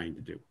what we're trying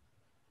to do.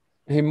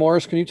 Hey,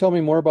 Morris, can you tell me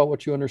more about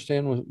what you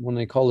understand when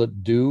they call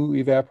it dew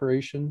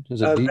evaporation?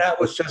 Is it that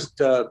was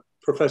just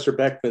Professor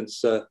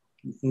Beckman's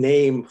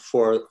name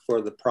for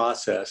the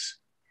process.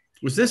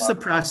 Was this the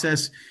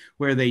process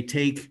where they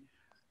take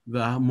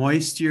the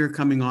moisture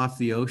coming off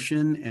the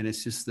ocean and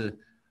it's just the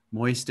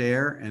moist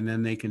air and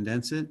then they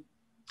condense it?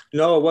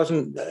 No, it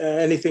wasn't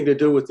anything to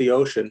do with the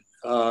ocean.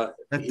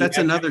 That's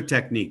another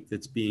technique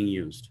that's being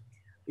used.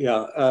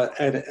 Yeah,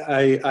 and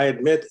I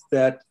admit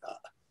that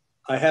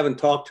I haven't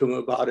talked to him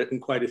about it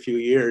in quite a few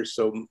years,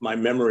 so my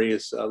memory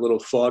is a little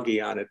foggy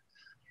on it.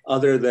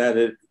 Other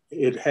than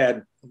it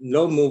had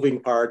no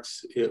moving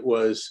parts. It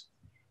was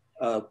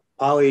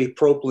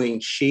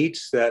polypropylene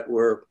sheets that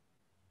were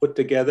put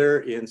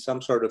together in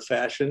some sort of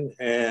fashion,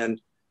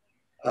 and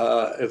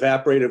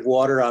evaporated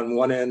water on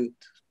one end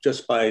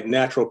just by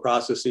natural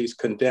processes,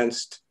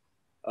 condensed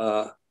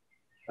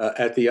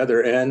at the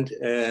other end,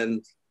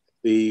 and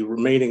the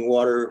remaining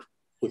water,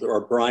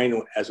 or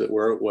brine as it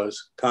were,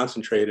 was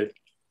concentrated,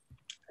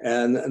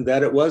 and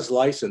that it was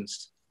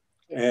licensed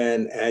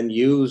and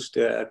used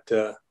at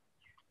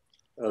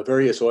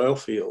various oil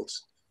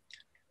fields.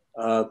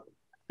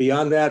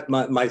 Beyond that,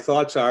 my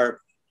thoughts are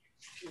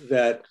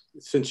that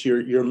since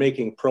you're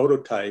making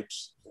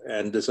prototypes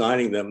and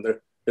designing them,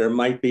 there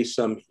might be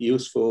some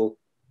useful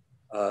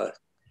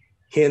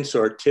hints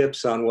or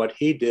tips on what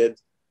he did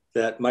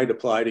that might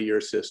apply to your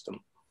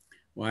system.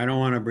 Well, I don't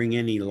want to bring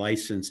any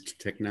licensed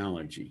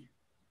technology.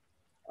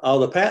 Oh,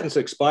 the patents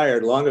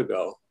expired long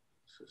ago.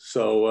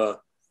 So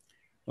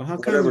well, how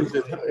come,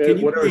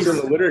 whatever's in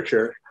the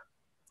literature.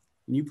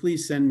 Can you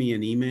please send me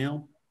an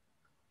email?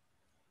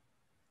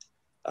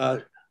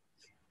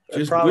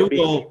 Just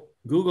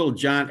Google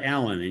Jont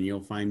Allen and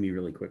you'll find me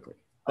really quickly.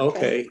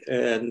 Okay,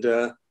 and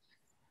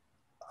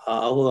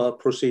I'll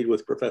proceed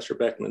with Professor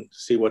Beckman to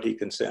see what he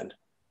can send.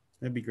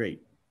 That'd be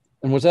great.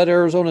 And was that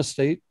Arizona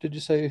State, did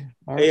you say?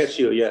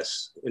 ASU,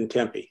 yes, in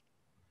Tempe.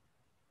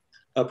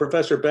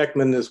 Professor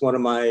Beckman is one of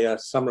my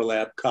summer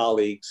lab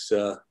colleagues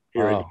here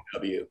at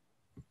UW.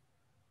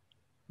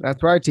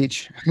 That's where I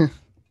teach.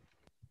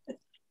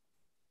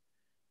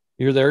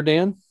 You're there,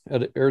 Dan,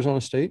 at Arizona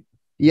State?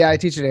 Yeah, I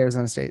teach at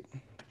Arizona State.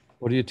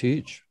 What do you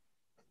teach?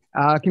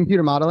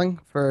 Computer modeling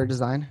for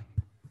design.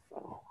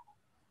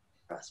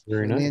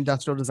 Very nice. In the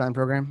industrial design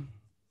program.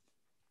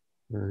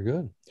 Very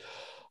good.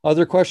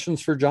 Other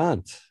questions for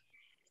Jont?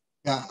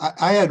 Yeah,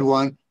 I had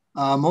one.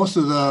 Most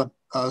of the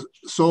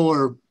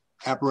solar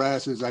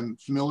apparatuses I'm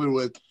familiar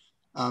with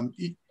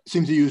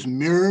seem to use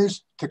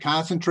mirrors to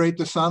concentrate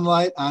the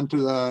sunlight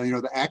onto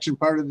the action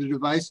part of the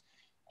device.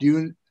 Do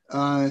you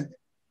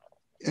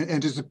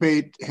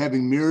anticipate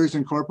having mirrors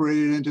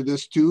incorporated into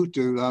this too,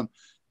 to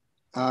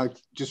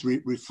just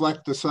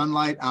reflect the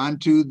sunlight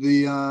onto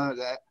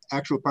the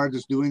actual part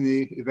that's doing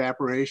the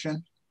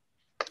evaporation?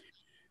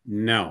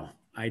 No,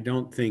 I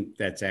don't think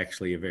that's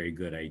actually a very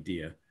good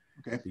idea.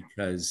 Okay.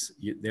 Because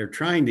they're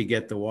trying to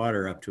get the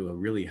water up to a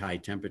really high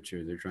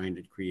temperature. They're trying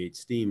to create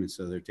steam. And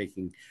so they're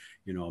taking,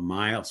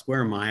 a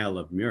square mile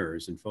of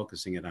mirrors and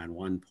focusing it on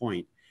one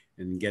point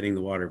and getting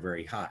the water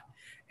very hot.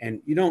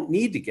 And you don't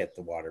need to get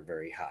the water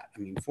very hot. I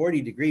mean,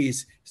 40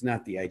 degrees is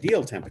not the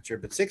ideal temperature,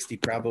 but 60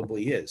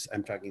 probably is.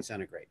 I'm talking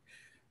centigrade.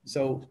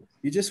 So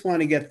you just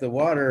want to get the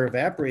water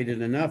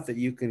evaporated enough that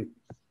you can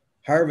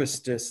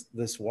harvest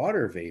this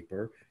water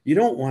vapor. You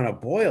don't want to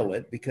boil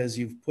it because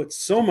you've put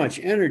so much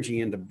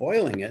energy into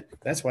boiling it.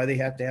 That's why they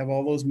have to have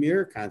all those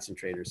mirror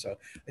concentrators. So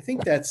I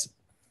think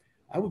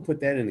I would put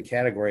that in the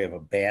category of a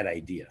bad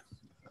idea.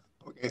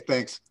 Okay,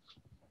 thanks.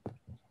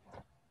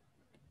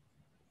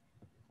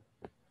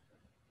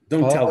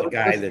 Don't tell the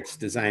guy that's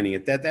designing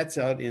it. That's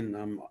out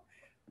in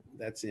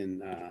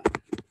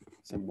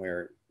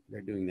somewhere. They're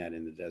doing that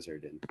in the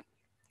desert.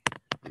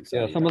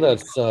 Yeah, some of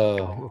that's,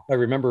 if I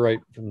remember right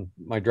from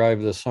my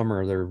drive this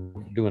summer, they're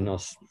doing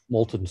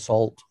molten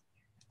salt,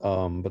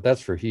 but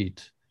that's for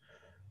heat.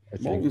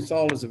 Molten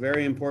salt is a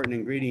very important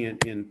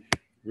ingredient in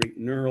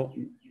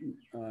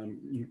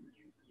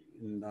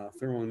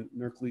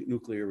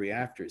thermonuclear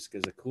reactors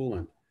because of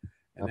coolant,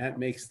 and that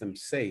makes them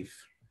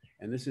safe.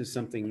 And this is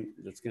something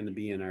that's going to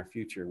be in our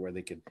future where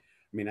they could,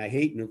 I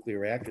hate nuclear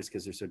reactors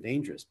because they're so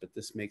dangerous, but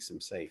this makes them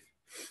safe.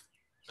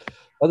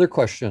 Other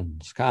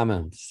questions,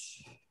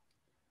 comments?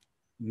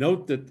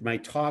 Note that my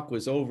talk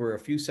was over a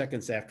few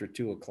seconds after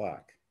 2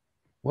 o'clock.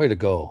 Way to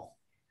go.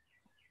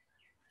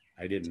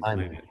 I didn't plan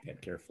it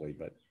that carefully,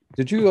 but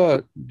Did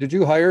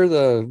you hire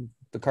the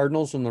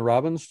cardinals and the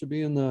robins to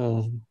be in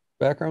the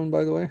background,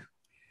 by the way?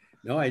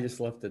 no, I just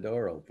left the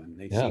door open.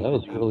 Yeah, that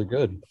was really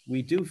good.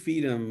 We do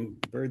feed them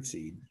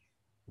birdseed.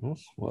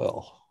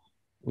 Well,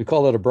 we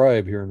call that a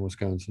bribe here in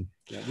Wisconsin.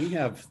 Yeah, we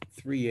have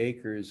 3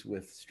 acres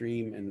with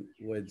stream and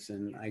woods,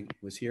 and I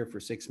was here for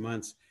 6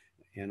 months,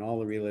 and all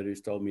the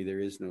realtors told me there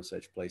is no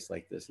such place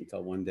like this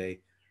until one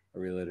day a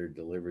realtor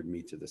delivered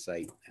me to the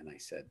site, and I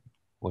said,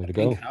 "Way to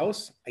pink go.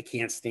 house? I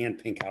can't stand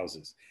pink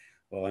houses."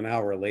 Well, an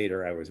hour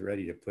later, I was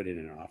ready to put in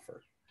an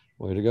offer.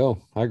 Way to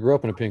go. I grew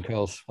up in a pink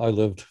house. I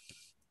lived.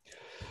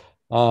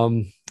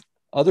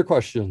 Other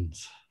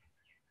questions?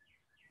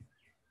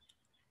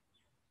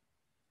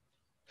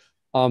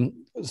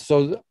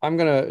 So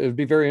it'd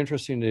be very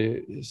interesting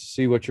to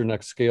see what your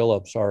next scale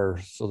ups are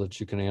so that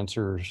you can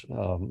answer,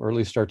 or at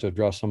least start to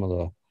address some of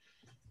the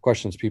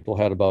questions people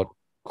had about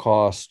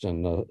cost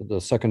and the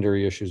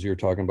secondary issues you're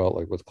talking about,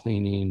 like with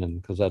cleaning,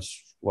 and because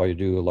that's why you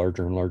do a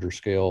larger and larger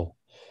scale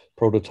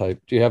prototype.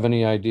 Do you have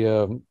any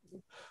idea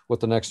what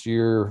the next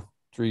year,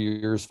 3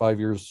 years, 5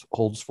 years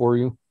holds for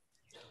you?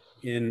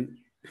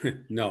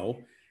 No,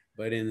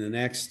 but in the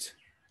next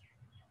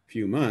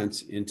few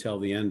months until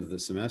the end of the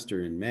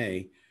semester in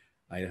May,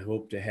 I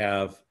hope to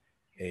have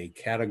a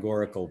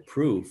categorical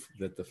proof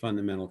that the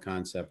fundamental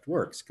concept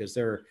works, because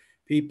there are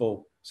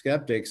people,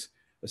 skeptics,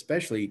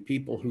 especially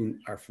people who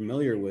are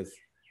familiar with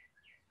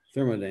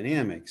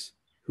thermodynamics,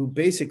 who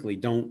basically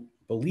don't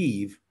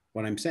believe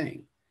what I'm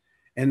saying.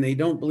 And they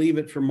don't believe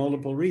it for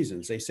multiple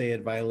reasons. They say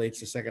it violates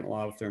the second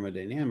law of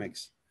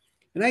thermodynamics.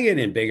 And I get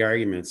in big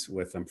arguments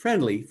with them,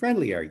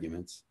 friendly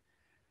arguments,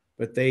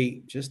 but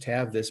they just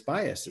have this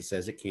bias that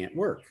says it can't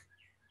work.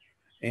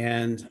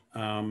 And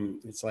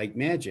it's like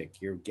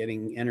magic. You're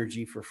getting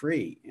energy for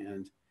free.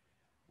 And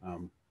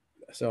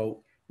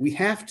so we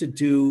have to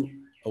do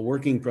a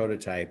working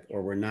prototype,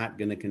 or we're not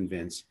going to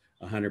convince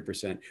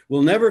 100%.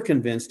 We'll never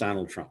convince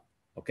Donald Trump.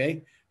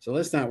 Okay. So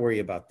let's not worry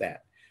about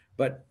that.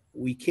 But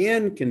we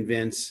can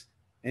convince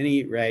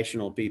any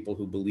rational people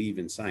who believe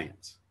in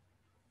science.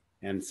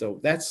 And so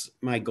that's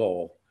my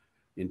goal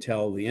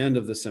until the end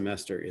of the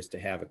semester, is to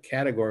have a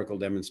categorical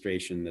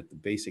demonstration that the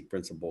basic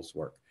principles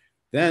work.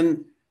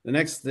 Then the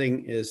next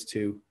thing is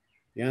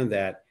beyond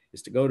that,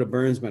 is to go to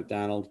Burns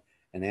McDonald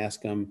and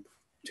ask them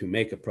to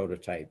make a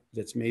prototype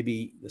that's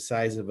maybe the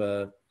size of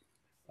a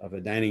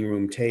dining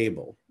room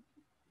table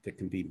that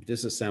can be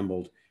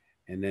disassembled.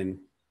 And then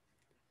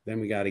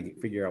we got to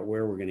figure out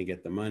where we're going to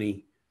get the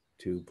money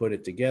to put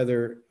it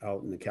together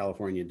out in the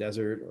California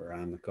desert or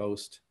on the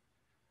coast,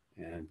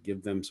 and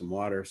give them some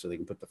water so they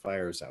can put the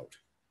fires out.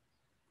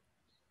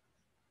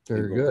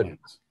 Very good.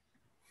 Plans.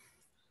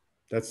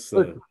 That's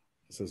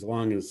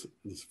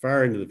as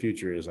far into the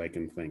future as I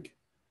can think.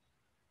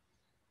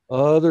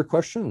 Other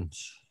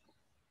questions?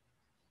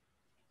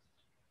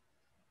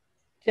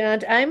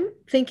 John, I'm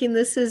thinking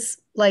this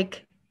is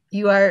like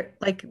you are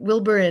like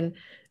Wilbur and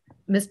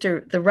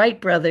the Wright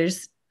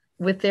brothers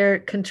with their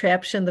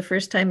contraption the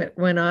first time it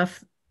went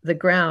off the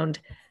ground.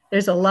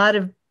 There's a lot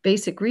of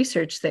basic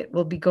research that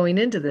will be going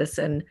into this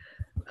and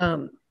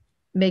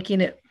making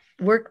it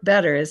work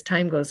better as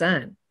time goes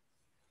on.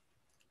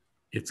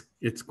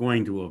 It's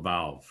going to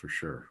evolve for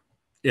sure,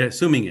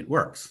 assuming it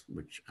works,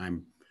 which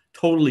I'm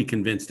totally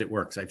convinced it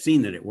works. I've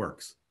seen that it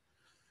works.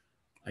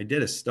 I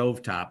did a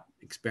stovetop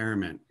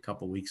experiment a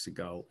couple of weeks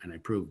ago, and I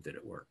proved that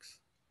it works.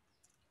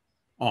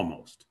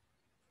 Almost.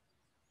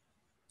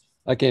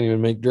 I can't even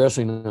make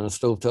dressing on a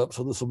stovetop,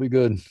 so this will be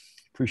good.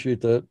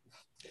 Appreciate that.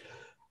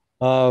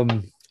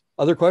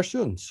 Other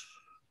questions?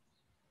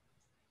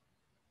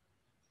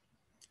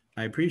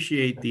 I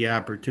appreciate the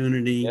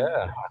opportunity.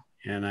 Yeah.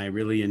 And I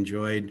really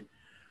enjoyed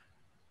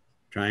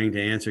trying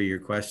to answer your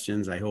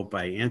questions. I hope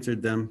I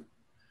answered them.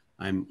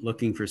 I'm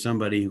looking for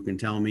somebody who can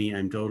tell me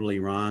I'm totally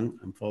wrong.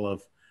 I'm full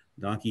of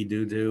donkey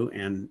doo-doo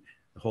and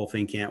the whole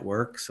thing can't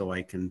work, so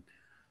I can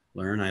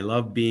learn. I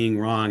love being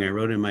wrong. I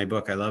wrote in my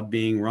book, I love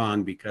being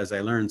wrong because I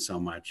learned so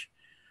much.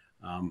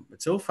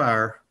 But so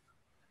far,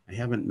 I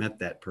haven't met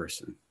that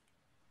person.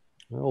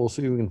 Well, we'll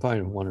see if we can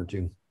find one or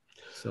two.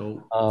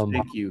 So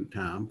thank you,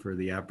 Tom, for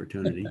the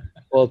opportunity.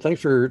 Well,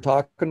 thanks for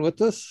talking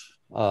with us.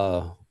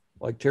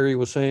 Like Terry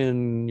was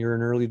saying, you're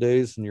in early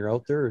days and you're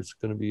out there. It's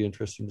going to be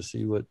interesting to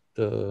see what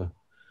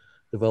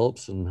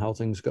develops and how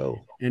things go.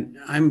 And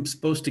I'm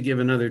supposed to give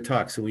another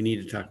talk, so we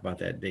need to talk about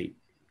that date.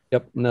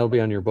 Yep, and that'll be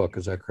on your book.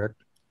 Is that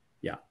correct?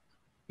 Yeah.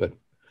 Good.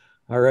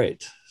 All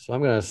right. So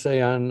I'm going to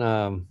say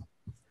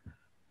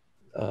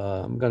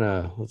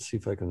let's see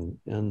if I can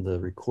end the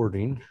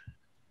recording.